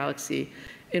structure of the galaxy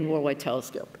in Worldwide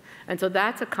Telescope. And so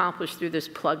that's accomplished through this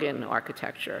plug-in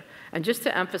architecture. And just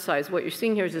to emphasize, what you're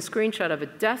seeing here is a screenshot of a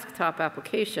desktop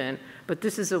application, but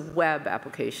this is a web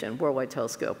application, Worldwide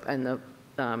Telescope, and the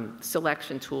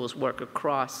selection tools work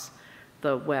across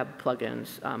the web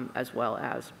plugins as well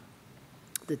as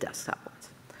the desktop ones.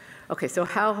 Okay, so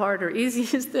how hard or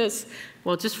easy is this?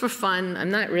 Well, just for fun,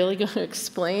 I'm not really going to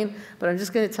explain, but I'm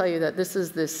just going to tell you that this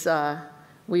is this,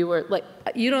 we were, like,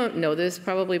 you don't know this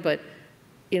probably, but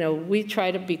you know, we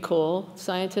try to be cool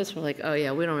scientists. We're like, oh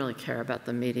yeah, we don't really care about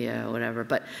the media or whatever.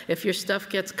 But if your stuff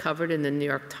gets covered in the New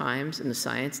York Times and the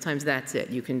Science Times, that's it.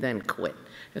 You can then quit,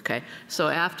 okay? So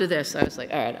after this, I was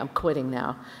like, all right, I'm quitting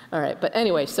now. All right, but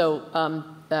anyway, so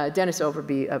Dennis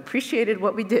Overby appreciated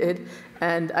what we did.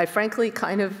 And I frankly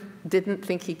kind of didn't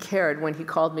think he cared when he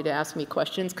called me to ask me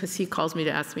questions, because he calls me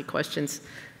to ask me questions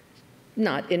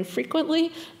not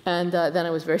infrequently, and then I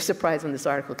was very surprised when this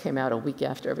article came out a week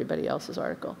after everybody else's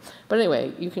article. But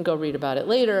anyway, you can go read about it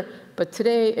later, but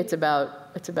today it's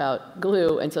about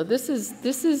glue, and so this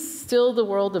is still the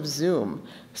world of Zoom.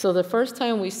 So the first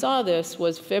time we saw this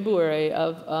was February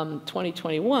of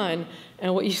 2021,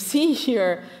 and what you see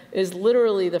here is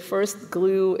literally the first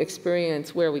glue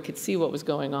experience where we could see what was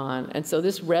going on. And so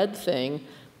this red thing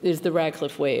is the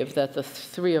Radcliffe wave that the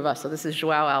three of us, so this is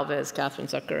Joao Alves, Catherine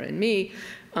Zucker, and me,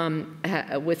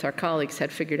 with our colleagues,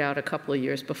 had figured out a couple of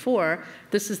years before.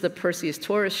 This is the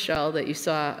Perseus-Taurus shell that you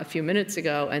saw a few minutes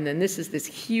ago, and then this is this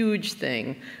huge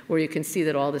thing where you can see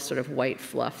that all this sort of white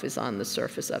fluff is on the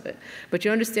surface of it. But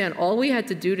you understand, all we had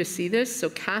to do to see this, so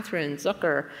Catherine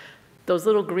Zucker, those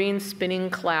little green spinning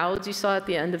clouds you saw at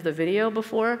the end of the video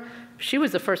before, she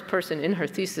was the first person in her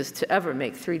thesis to ever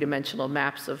make three-dimensional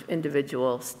maps of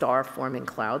individual star-forming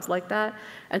clouds like that.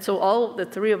 And so all the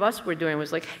three of us were doing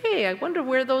was like, hey, I wonder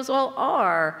where those all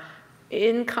are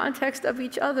in context of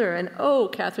each other. And oh,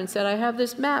 Catherine said, I have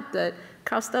this map that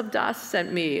Kaustav Das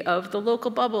sent me of the local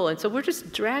bubble. And so we're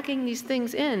just dragging these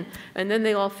things in, and then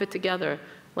they all fit together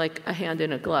like a hand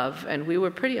in a glove. And we were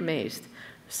pretty amazed.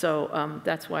 So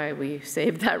that's why we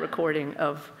saved that recording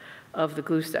of the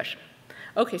glue session.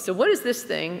 Okay, so what is this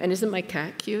thing? And isn't my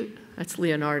cat cute? That's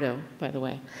Leonardo, by the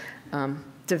way. Da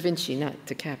Vinci, not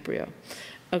DiCaprio.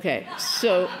 Okay,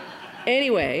 so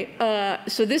anyway,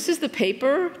 so this is the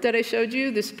paper that I showed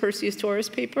you, this Perseus-Taurus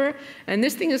paper. And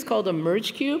this thing is called a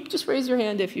merge cube. Just raise your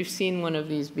hand if you've seen one of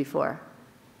these before.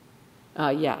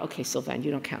 Yeah, okay, Sylvain,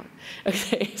 you don't count.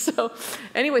 Okay, so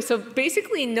anyway, so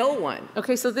basically no one.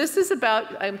 Okay, so this is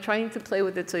about, I'm trying to play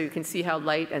with it so you can see how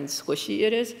light and squishy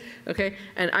it is, okay?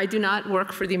 And I do not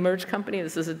work for the Merge company.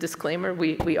 This is a disclaimer.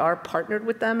 We are partnered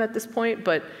with them at this point,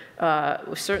 but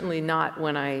certainly not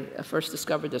when I first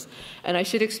discovered this. And I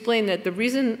should explain that the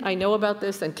reason I know about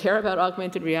this and care about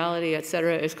augmented reality, et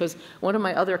cetera, is because one of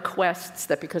my other quests,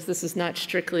 that because this is not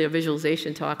strictly a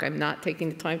visualization talk, I'm not taking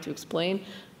the time to explain,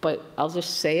 but I'll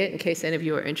just say it in case any of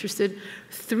you are interested.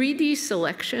 3D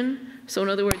selection, so in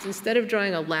other words, instead of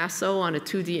drawing a lasso on a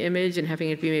 2D image and having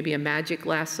it be maybe a magic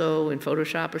lasso in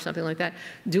Photoshop or something like that,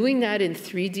 doing that in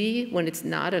 3D when it's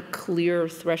not a clear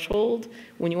threshold,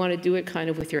 when you want to do it kind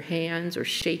of with your hands or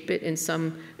shape it in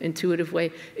some intuitive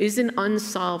way, is an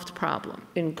unsolved problem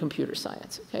in computer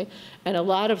science, okay? And a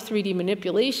lot of 3D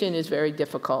manipulation is very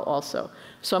difficult also.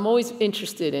 So I'm always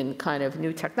interested in kind of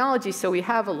new technology. So we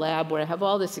have a lab where I have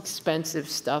all this expensive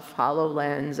stuff,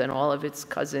 HoloLens and all of its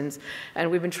cousins.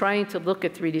 And we've been trying to look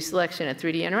at 3D selection and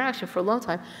 3D interaction for a long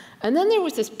time. And then there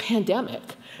was this pandemic.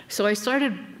 So I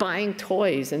started buying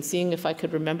toys and seeing if I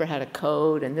could remember how to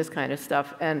code and this kind of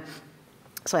stuff. And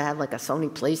so I had like a Sony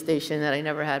PlayStation that I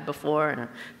never had before and a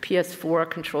PS4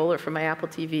 controller for my Apple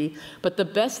TV. But the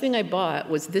best thing I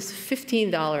bought was this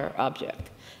 $15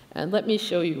 object. And let me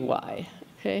show you why.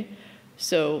 Okay,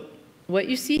 so what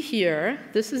you see here,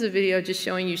 this is a video just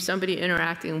showing you somebody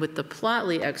interacting with the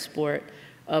Plotly export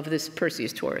of this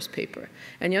Perseus-Taurus paper.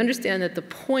 And you understand that the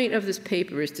point of this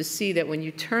paper is to see that when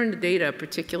you turn the data a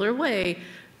particular way,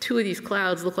 two of these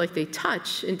clouds look like they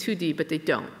touch in 2D, but they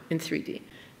don't in 3D.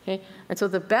 Okay? And so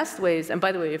the best ways, and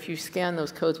by the way, if you scan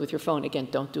those codes with your phone, again,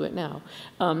 don't do it now,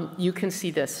 you can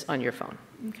see this on your phone.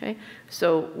 Okay?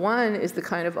 So one is the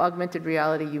kind of augmented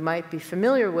reality you might be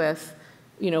familiar with,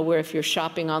 you know, where if you're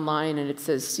shopping online and it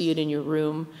says, see it in your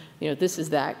room, you know, this is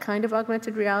that kind of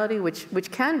augmented reality,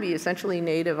 which can be essentially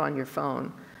native on your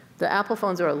phone. The Apple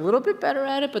phones are a little bit better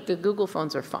at it, but the Google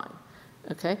phones are fine,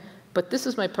 okay? But this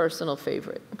is my personal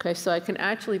favorite, okay? So I can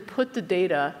actually put the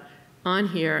data on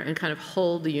here and kind of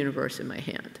hold the universe in my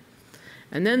hand.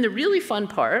 And then the really fun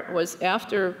part was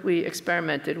after we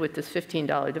experimented with this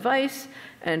 $15 device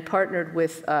and partnered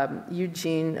with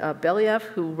Eugene Belyaev,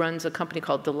 who runs a company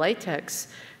called Delightex,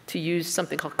 to use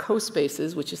something called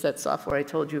CoSpaces, which is that software I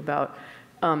told you about,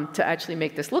 to actually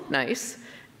make this look nice.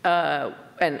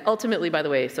 And ultimately, by the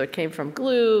way, so it came from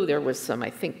glue. There was some, I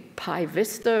think, Pi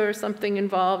Vista or something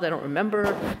involved. I don't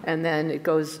remember. And then it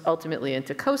goes ultimately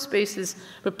into CoSpaces.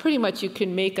 But pretty much you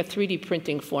can make a 3D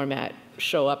printing format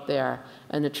show up there.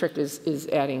 And the trick is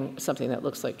adding something that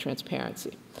looks like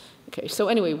transparency. Okay, so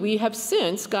anyway, we have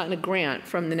since gotten a grant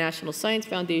from the National Science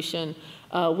Foundation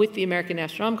with the American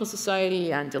Astronomical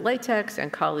Society and Delightex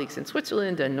and colleagues in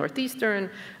Switzerland and Northeastern.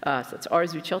 So it's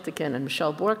Arzu Cheltikin and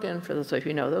Michelle Borkin, for those of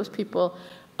you who know those people,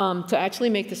 to actually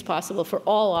make this possible for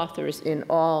all authors in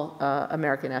all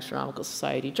American Astronomical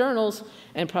Society journals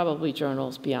and probably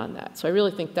journals beyond that. So I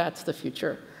really think that's the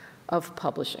future of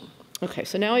publishing. Okay,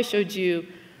 so now I showed you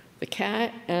the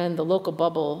cat and the local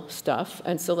bubble stuff.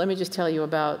 And so let me just tell you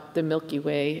about the Milky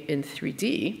Way in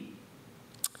 3D.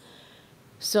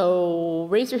 So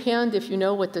raise your hand if you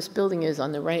know what this building is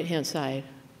on the right-hand side.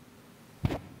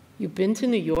 You've been to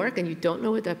New York and you don't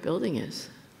know what that building is.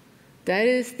 That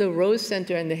is the Rose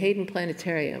Center and the Hayden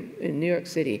Planetarium in New York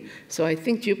City. So I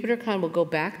think JupyterCon will go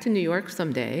back to New York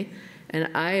someday, and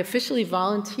I officially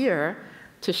volunteer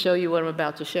to show you what I'm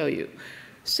about to show you.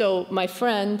 So my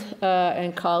friend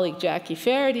and colleague Jackie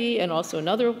Faraday, and also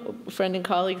another friend and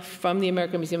colleague from the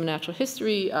American Museum of Natural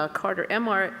History, Carter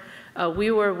Emart,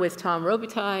 We were with Tom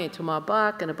Robitaille and Thomas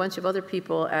Bach and a bunch of other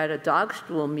people at a dog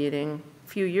stool meeting a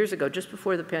few years ago, just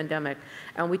before the pandemic,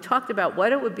 and we talked about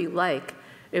what it would be like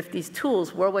if these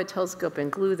tools, Worldwide Telescope and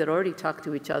GLUE, that already talk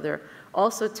to each other,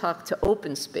 also talk to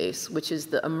OpenSpace, which is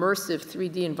the immersive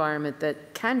 3D environment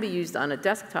that can be used on a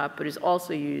desktop, but is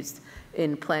also used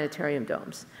in planetarium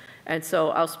domes. And so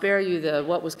I'll spare you the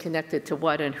what was connected to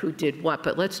what and who did what,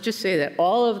 but let's just say that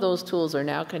all of those tools are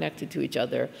now connected to each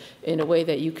other in a way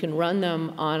that you can run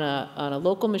them on a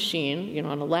local machine, you know,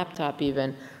 on a laptop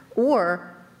even,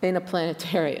 or in a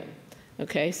planetarium.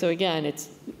 Okay, so again, it's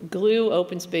GLUE,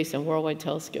 OpenSpace, and Worldwide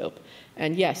Telescope.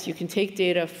 And yes, you can take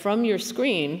data from your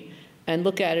screen and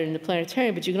look at it in the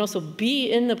planetarium, but you can also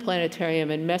be in the planetarium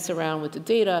and mess around with the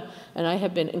data. And I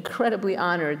have been incredibly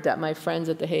honored that my friends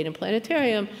at the Hayden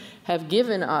Planetarium have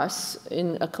given us,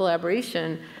 in a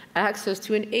collaboration, access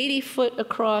to an 80-foot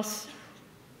across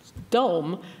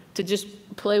dome to just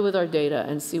play with our data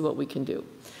and see what we can do.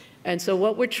 And so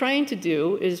what we're trying to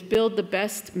do is build the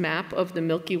best map of the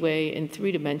Milky Way in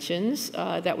 3 dimensions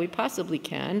that we possibly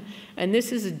can. And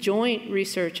this is a joint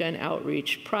research and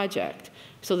outreach project.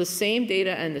 So the same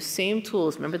data and the same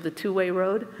tools, remember the two-way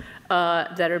road,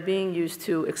 that are being used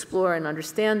to explore and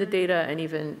understand the data and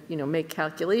even, you know, make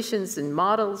calculations and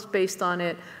models based on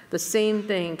it, the same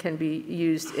thing can be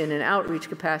used in an outreach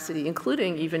capacity,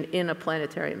 including even in a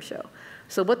planetarium show.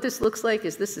 So what this looks like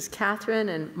is this is Catherine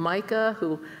and Micah,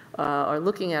 who are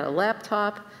looking at a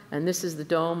laptop, and this is the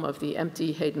dome of the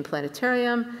empty Hayden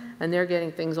Planetarium, and they're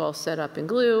getting things all set up in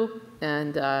GLUE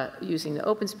and using the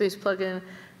OpenSpace plugin.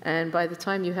 And by the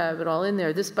time you have it all in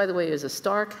there, this, by the way, is a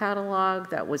star catalog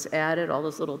that was added. All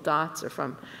those little dots are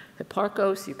from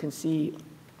Hipparcos. You can see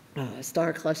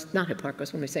star clusters, not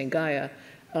Hipparcos, what am I saying, Gaia.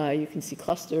 You can see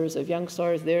clusters of young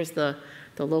stars. There's the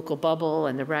local bubble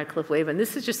and the Radcliffe wave. And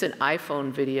this is just an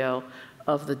iPhone video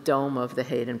of the dome of the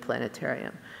Hayden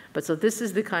Planetarium. But so this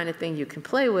is the kind of thing you can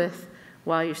play with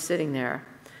while you're sitting there.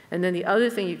 And then the other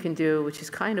thing you can do, which is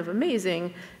kind of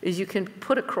amazing, is you can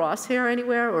put a crosshair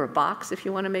anywhere or a box if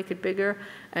you want to make it bigger,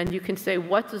 and you can say,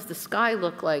 what does the sky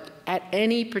look like at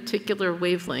any particular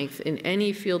wavelength in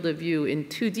any field of view in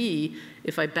 2D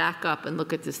if I back up and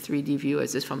look at this 3D view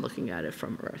as if I'm looking at it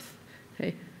from Earth?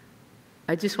 Okay?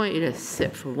 I just want you to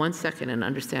sit for 1 second and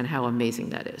understand how amazing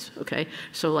that is, okay?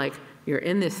 So like, you're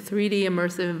in this 3D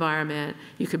immersive environment.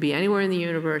 You could be anywhere in the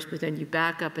universe, but then you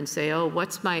back up and say, oh,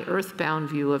 what's my earthbound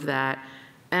view of that?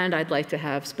 And I'd like to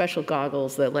have special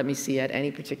goggles that let me see at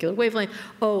any particular wavelength.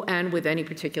 Oh, and with any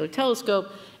particular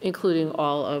telescope, including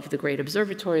all of the great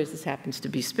observatories. This happens to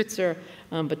be Spitzer,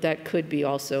 but that could be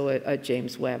also a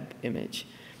James Webb image.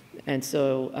 And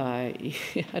so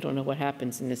I don't know what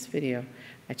happens in this video.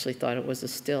 I actually thought it was a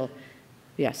still.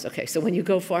 Yes, okay, so when you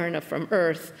go far enough from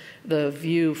Earth, the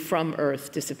view from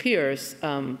Earth disappears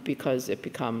because it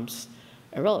becomes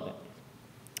irrelevant.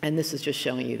 And this is just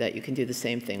showing you that you can do the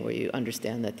same thing where you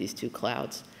understand that these two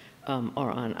clouds are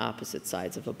on opposite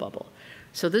sides of a bubble.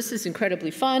 So this is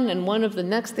incredibly fun, and one of the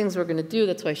next things we're going to do,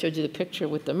 that's why I showed you the picture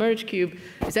with the merge cube,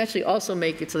 is actually also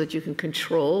make it so that you can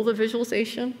control the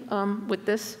visualization with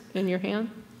this in your hand.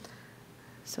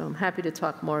 So I'm happy to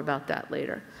talk more about that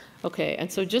later. Okay,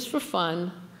 and so just for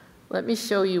fun, let me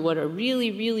show you what a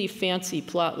really, really fancy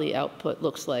Plotly output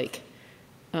looks like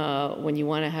when you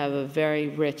want to have a very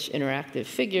rich interactive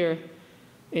figure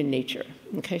in nature.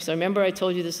 Okay, so remember I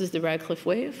told you this is the Radcliffe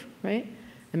wave, right?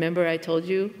 Remember I told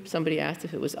you, somebody asked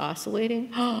if it was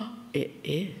oscillating? Oh, it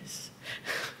is.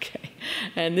 Okay,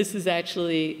 and this is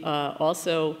actually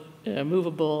also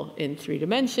movable in 3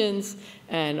 dimensions,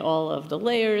 and all of the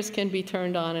layers can be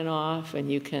turned on and off,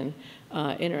 and you can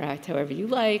interact however you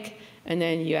like. And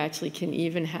then you actually can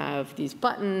even have these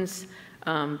buttons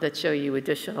that show you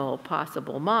additional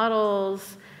possible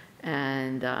models,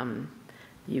 and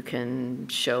you can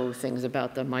show things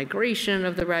about the migration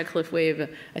of the Radcliffe wave.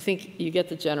 I think you get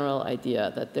the general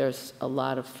idea that there's a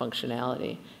lot of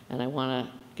functionality, and I want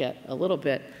to get a little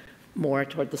bit more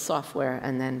toward the software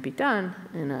and then be done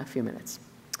in a few minutes.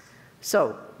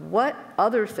 So what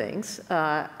other things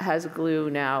has GLUE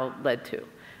now led to?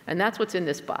 And that's what's in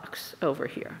this box over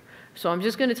here. So I'm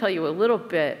just going to tell you a little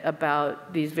bit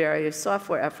about these various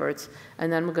software efforts,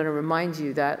 and then I'm going to remind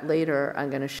you that later I'm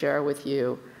going to share with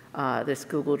you this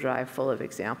Google Drive full of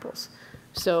examples.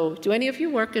 So do any of you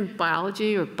work in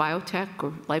biology or biotech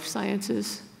or life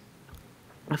sciences?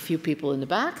 A few people in the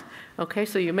back. Okay,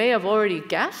 so you may have already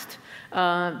guessed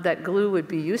that GLUE would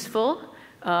be useful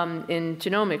in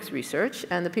genomics research,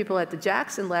 and the people at the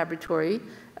Jackson Laboratory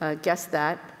guessed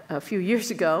that a few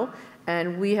years ago,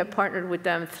 And we have partnered with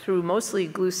them through mostly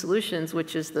Glue Solutions,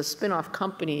 which is the spin-off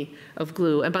company of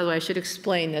Glue. And by the way, I should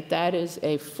explain that that is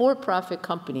a for-profit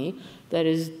company that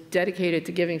is dedicated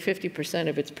to giving 50%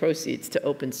 of its proceeds to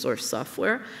open source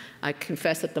software. I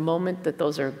confess at the moment that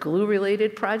those are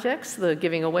Glue-related projects, the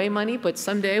giving away money, but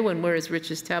someday when we're as rich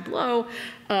as Tableau,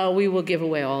 we will give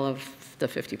away all of the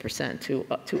 50%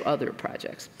 to other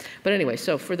projects. But anyway,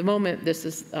 so for the moment, this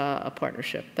is a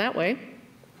partnership that way.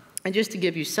 And just to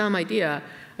give you some idea,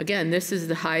 again, this is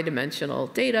the high-dimensional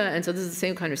data, and so this is the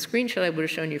same kind of screenshot I would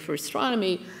have shown you for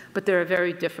astronomy, but there are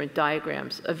very different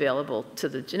diagrams available to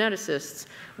the geneticists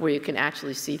where you can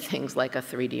actually see things like a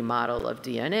 3D model of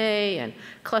DNA and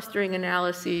clustering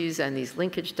analyses and these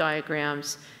linkage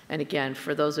diagrams. And again,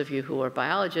 for those of you who are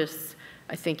biologists,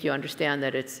 I think you understand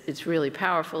that it's really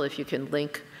powerful if you can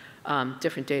link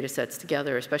different data sets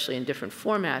together, especially in different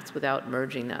formats, without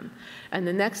merging them. And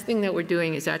the next thing that we're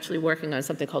doing is actually working on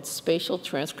something called spatial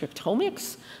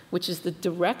transcriptomics, which is the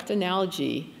direct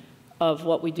analogy of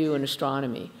what we do in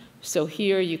astronomy. So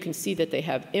here you can see that they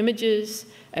have images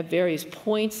at various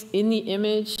points in the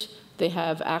image. They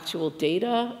have actual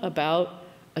data about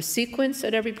a sequence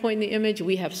at every point in the image.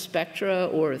 We have spectra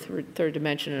or a third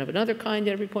dimension of another kind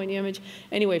at every point in the image.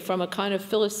 Anyway, from a kind of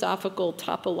philosophical,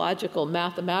 topological,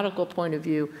 mathematical point of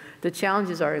view, the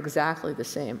challenges are exactly the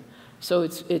same. So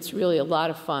it's really a lot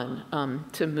of fun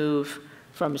to move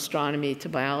from astronomy to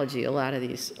biology, a lot of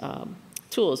these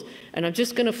tools. And I'm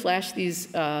just going to flash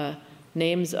these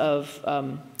names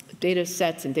of data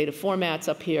sets and data formats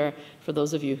up here for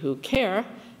those of you who care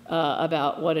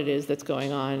about what it is that's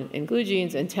going on in glue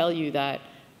genes, and tell you that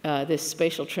this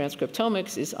spatial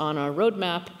transcriptomics is on our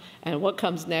roadmap, and what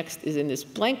comes next is in this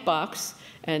blank box.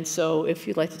 And so if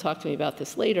you'd like to talk to me about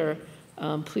this later,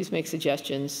 please make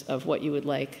suggestions of what you would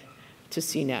like to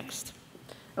see next.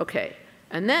 Okay,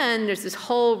 and then there's this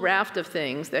whole raft of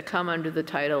things that come under the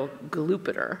title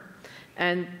Glupiter.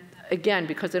 And again,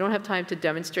 because I don't have time to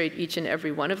demonstrate each and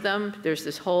every one of them, there's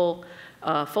this whole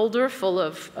folder full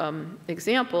of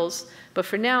examples, but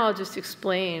for now I'll just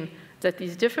explain that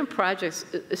these different projects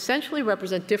essentially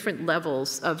represent different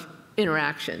levels of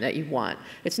interaction that you want.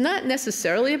 It's not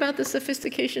necessarily about the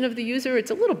sophistication of the user,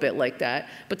 it's a little bit like that,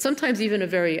 but sometimes even a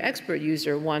very expert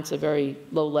user wants a very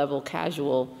low-level,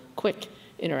 casual, quick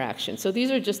interaction. So these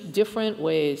are just different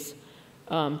ways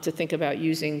to think about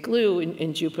using glue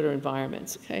in Jupyter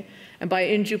environments, okay? And by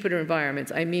in Jupyter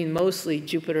environments, I mean mostly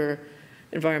Jupyter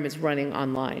environments running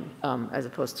online as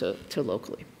opposed to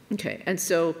locally. Okay, and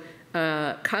so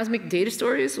Cosmic Data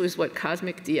Stories was what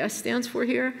Cosmic DS stands for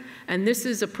here. And this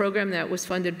is a program that was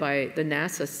funded by the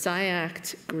NASA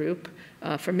SciAct group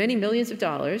for many millions of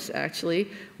dollars, actually,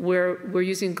 where we're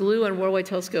using glue and worldwide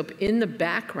telescope in the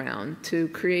background to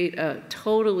create a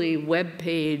totally web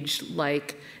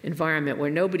page-like environment where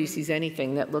nobody sees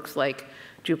anything that looks like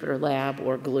Jupyter Lab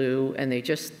or glue, and they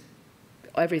just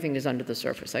everything is under the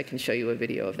surface. I can show you a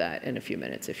video of that in a few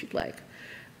minutes if you'd like.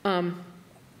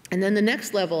 And then the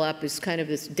next level up is kind of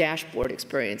this dashboard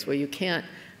experience where you can't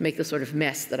make the sort of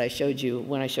mess that I showed you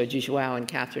when I showed you Joao and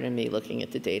Catherine and me looking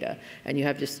at the data. And you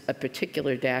have just a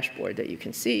particular dashboard that you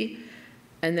can see.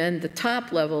 And then the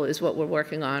top level is what we're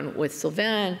working on with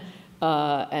Sylvain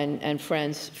and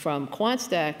friends from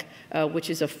QuantStack, which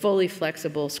is a fully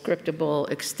flexible, scriptable,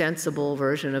 extensible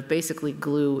version of basically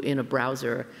glue in a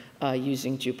browser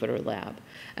using Jupyter Lab.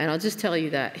 And I'll just tell you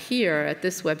that here at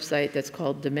this website that's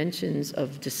called Dimensions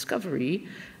of Discovery,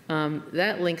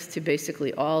 that links to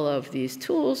basically all of these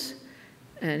tools,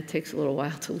 and it takes a little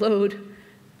while to load,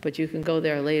 but you can go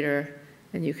there later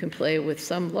and you can play with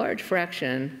some large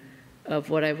fraction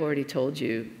of what I've already told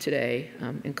you today,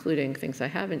 including things I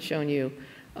haven't shown you,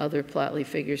 other Plotly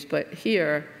figures. But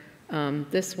here,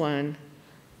 this one,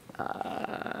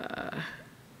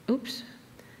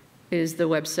 is the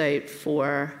website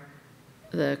for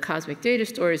the Cosmic Data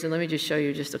Stories. And let me just show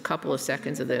you just a couple of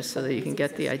seconds of this so that you can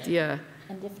get the idea.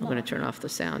 I'm going to turn off the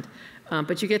sound.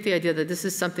 But you get the idea that this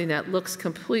is something that looks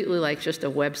completely like just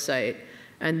a website.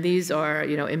 And these are,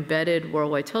 embedded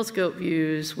worldwide telescope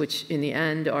views, which in the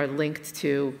end are linked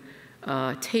to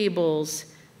tables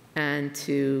and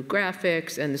to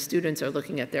graphics. And the students are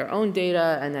looking at their own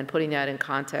data and then putting that in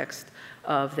context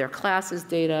of their class's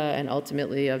data and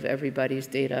ultimately of everybody's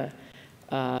data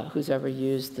who's ever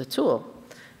used the tool.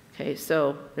 Okay,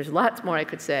 so there's lots more I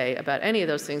could say about any of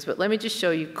those things, but let me just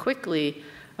show you quickly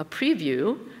a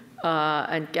preview.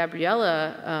 And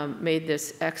Gabriella made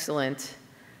this excellent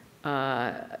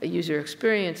user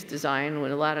experience design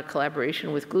with a lot of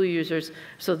collaboration with Glue users.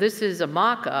 So this is a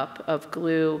mock-up of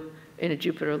Glue in a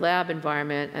Jupyter Lab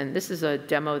environment, and this is a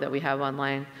demo that we have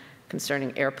online.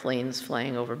 concerning airplanes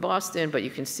flying over Boston, but you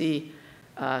can see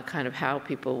kind of how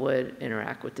people would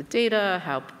interact with the data,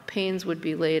 how panes would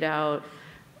be laid out.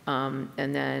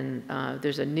 And then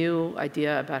there's a new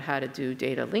idea about how to do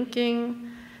data linking.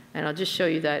 And I'll just show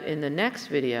you that in the next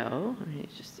video.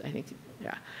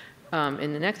 In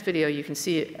the next video, you can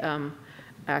see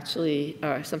actually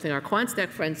something our QuantStack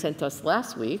friend sent us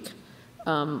last week,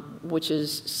 which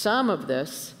is some of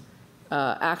this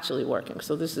actually working.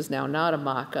 So this is now not a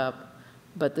mock-up,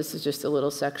 but this is just a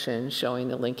little section showing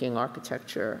the linking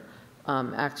architecture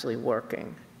actually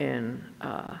working in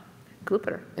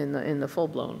Jupyter, in the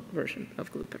full-blown version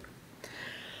of Jupyter.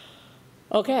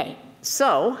 Okay,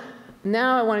 so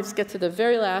now I want to just get to the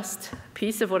very last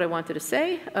piece of what I wanted to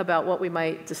say about what we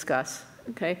might discuss.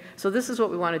 Okay, so this is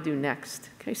what we want to do next.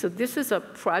 Okay, so this is a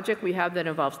project we have that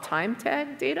involves time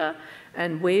tag data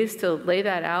and ways to lay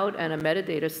that out and a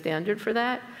metadata standard for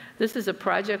that. This is a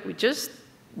project we just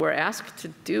were asked to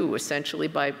do essentially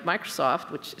by Microsoft,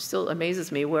 which still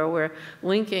amazes me, where we're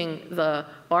linking the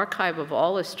archive of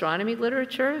all astronomy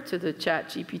literature to the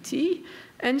ChatGPT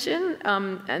engine,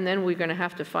 and then we're going to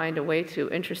have to find a way to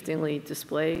interestingly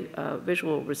display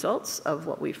visual results of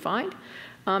what we find.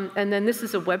 And then this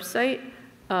is a website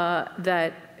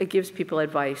that it gives people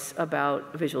advice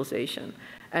about visualization.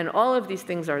 And all of these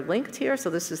things are linked here. So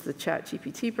this is the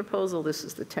ChatGPT proposal. This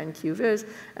is the 10QViz.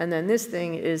 And then this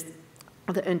thing is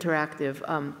the interactive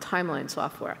timeline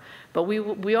software. But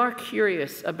we are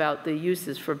curious about the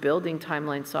uses for building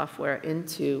timeline software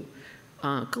into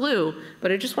Glue.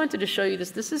 But I just wanted to show you this.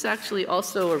 This is actually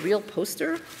also a real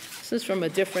poster. This is from a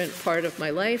different part of my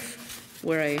life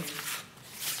where I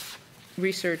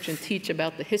research and teach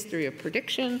about the history of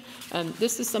prediction.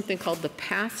 This is something called the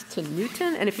path to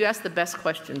Newton. And if you ask the best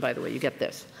question, by the way, you get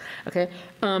this. Okay?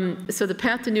 So the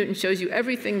path to Newton shows you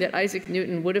everything that Isaac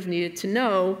Newton would have needed to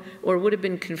know or would have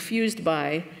been confused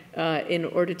by in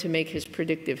order to make his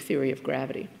predictive theory of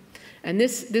gravity. And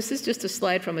this is just a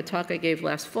slide from a talk I gave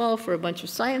last fall for a bunch of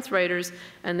science writers.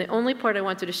 And the only part I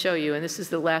wanted to show you, and this is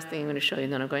the last thing I'm going to show you,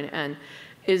 and then I'm going to end,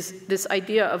 is this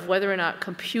idea of whether or not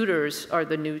computers are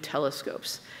the new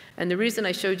telescopes. And the reason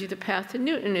I showed you the path to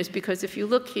Newton is because if you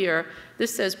look here,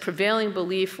 this says prevailing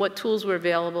belief, what tools were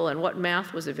available, and what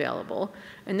math was available.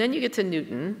 And then you get to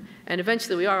Newton, and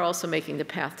eventually we are also making the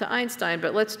path to Einstein,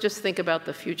 but let's just think about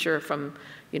the future from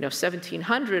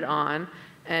 1700 on,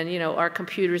 and are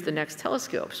computers the next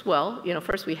telescopes? Well,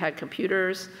 first we had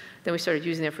computers, then we started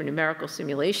using them for numerical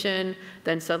simulation,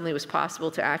 then suddenly it was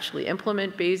possible to actually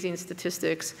implement Bayesian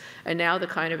statistics, and now the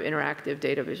kind of interactive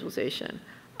data visualization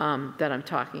that I'm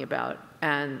talking about,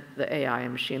 and the AI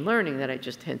and machine learning that I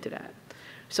just hinted at.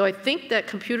 So I think that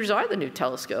computers are the new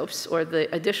telescopes, or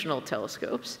the additional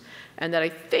telescopes, and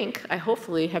that I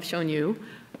hopefully have shown you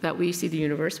that we see the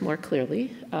universe more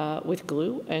clearly with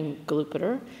Glue and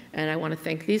Jupyter. And I want to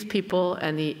thank these people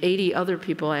and the 80 other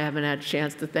people I haven't had a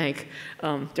chance to thank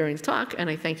during the talk. And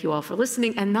I thank you all for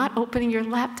listening and not opening your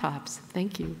laptops.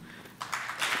 Thank you.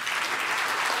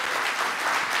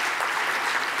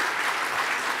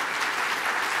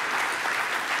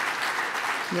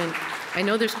 And then, I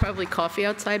know there's probably coffee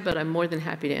outside, but I'm more than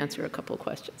happy to answer a couple of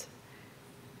questions.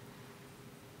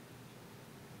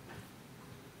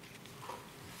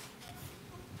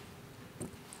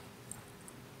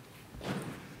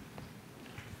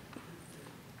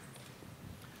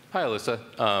 Hi,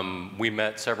 Alyssa. We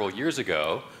met several years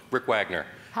ago. Rick Wagner.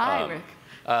 Hi,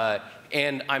 Rick.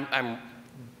 And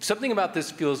something about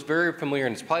this feels very familiar,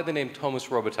 and it's probably the name Thomas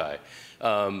Robitaille.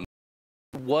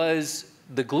 Was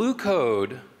the Glue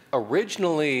code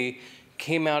originally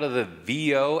came out of the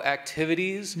VO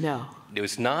activities? No.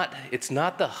 It's not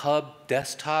the hub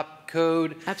desktop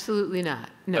code? Absolutely not.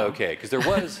 No. Okay, because there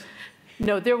was...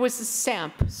 No, there was a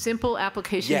SAMP, Simple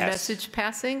Application Message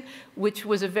Passing, which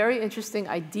was a very interesting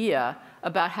idea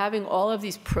about having all of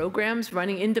these programs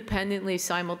running independently,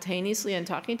 simultaneously, and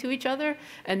talking to each other.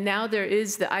 And now there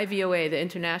is the IVOA, the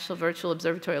International Virtual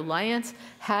Observatory Alliance,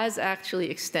 has actually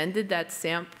extended that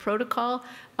SAMP protocol.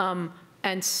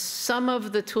 And some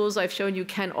of the tools I've shown you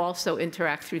can also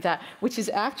interact through that, which is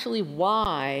actually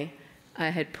why I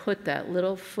had put that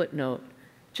little footnote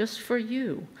just for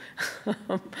you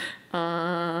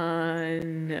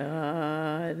on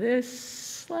this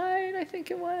slide, I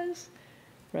think it was.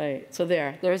 Right, so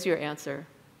there's your answer.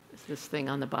 It's this thing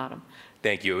on the bottom.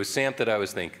 Thank you. It was SAMP that I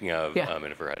was thinking of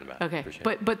and forgotten about. Okay,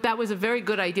 but that was a very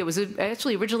good idea. It was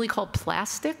actually originally called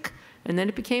Plastic, and then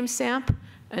it became SAMP.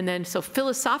 And then, so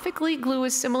philosophically, Glue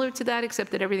is similar to that,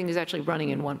 except that everything is actually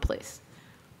running in one place.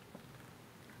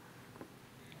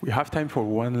 We have time for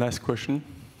one last question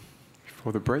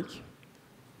before the break.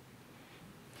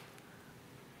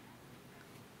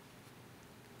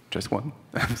 just one.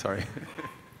 I'm sorry.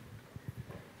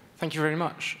 Thank you very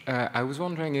much. I was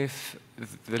wondering if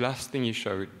the last thing you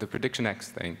showed, the Prediction X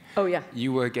thing, Oh, yeah.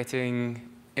 you were getting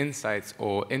insights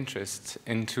or interest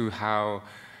into how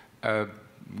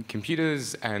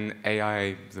computers and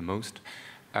AI the most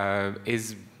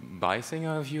is biasing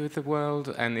our view of the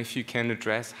world, and if you can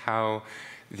address how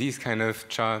these kind of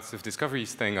charts of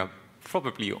discoveries thing are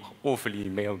probably awfully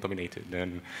male-dominated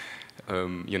and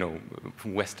you know,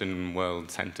 Western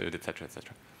world-centered, et cetera, et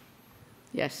cetera.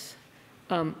 Yes.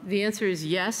 The answer is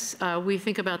yes. We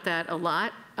think about that a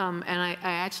lot. And I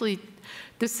actually,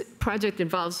 this project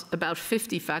involves about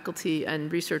 50 faculty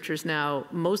and researchers now,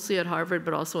 mostly at Harvard,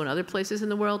 but also in other places in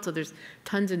the world. So there's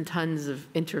tons and tons of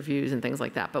interviews and things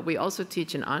like that. But we also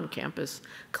teach an on-campus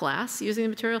class using the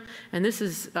material. And this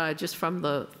is just from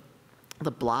the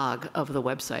blog of the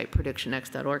website,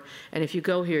 predictionx.org. And if you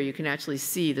go here, you can actually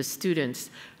see the students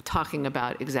talking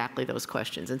about exactly those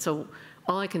questions. And so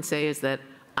all I can say is that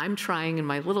I'm trying in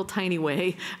my little tiny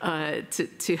way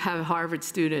to have Harvard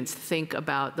students think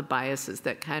about the biases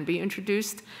that can be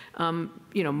introduced,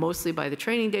 you know, mostly by the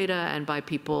training data and by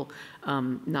people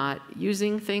not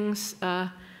using things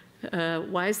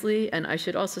wisely. And I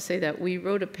should also say that we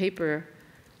wrote a paper,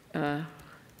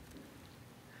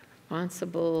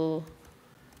 Responsible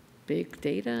Big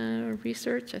Data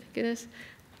Research, I think it is.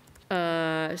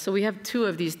 So we have 2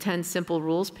 of these 10 Simple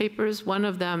Rules papers. One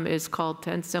of them is called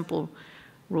 10 Simple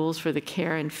Rules for the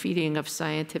Care and Feeding of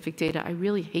Scientific Data. I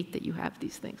really hate that you have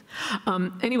these things.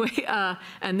 Anyway,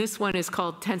 and this one is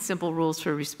called 10 Simple Rules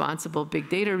for Responsible Big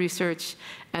Data Research.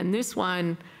 And this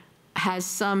one has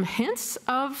some hints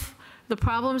of the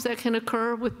problems that can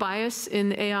occur with bias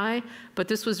in AI, but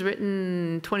this was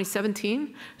written in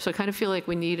 2017. So I kind of feel like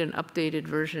we need an updated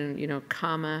version, you know,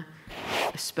 comma,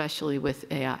 especially with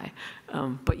AI.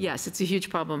 But yes, it's a huge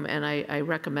problem, and I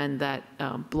recommend that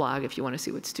blog if you want to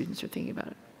see what students are thinking about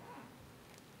it.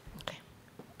 Okay.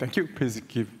 Thank you. Please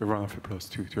give a round of applause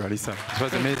to Alyssa. It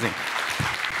was amazing.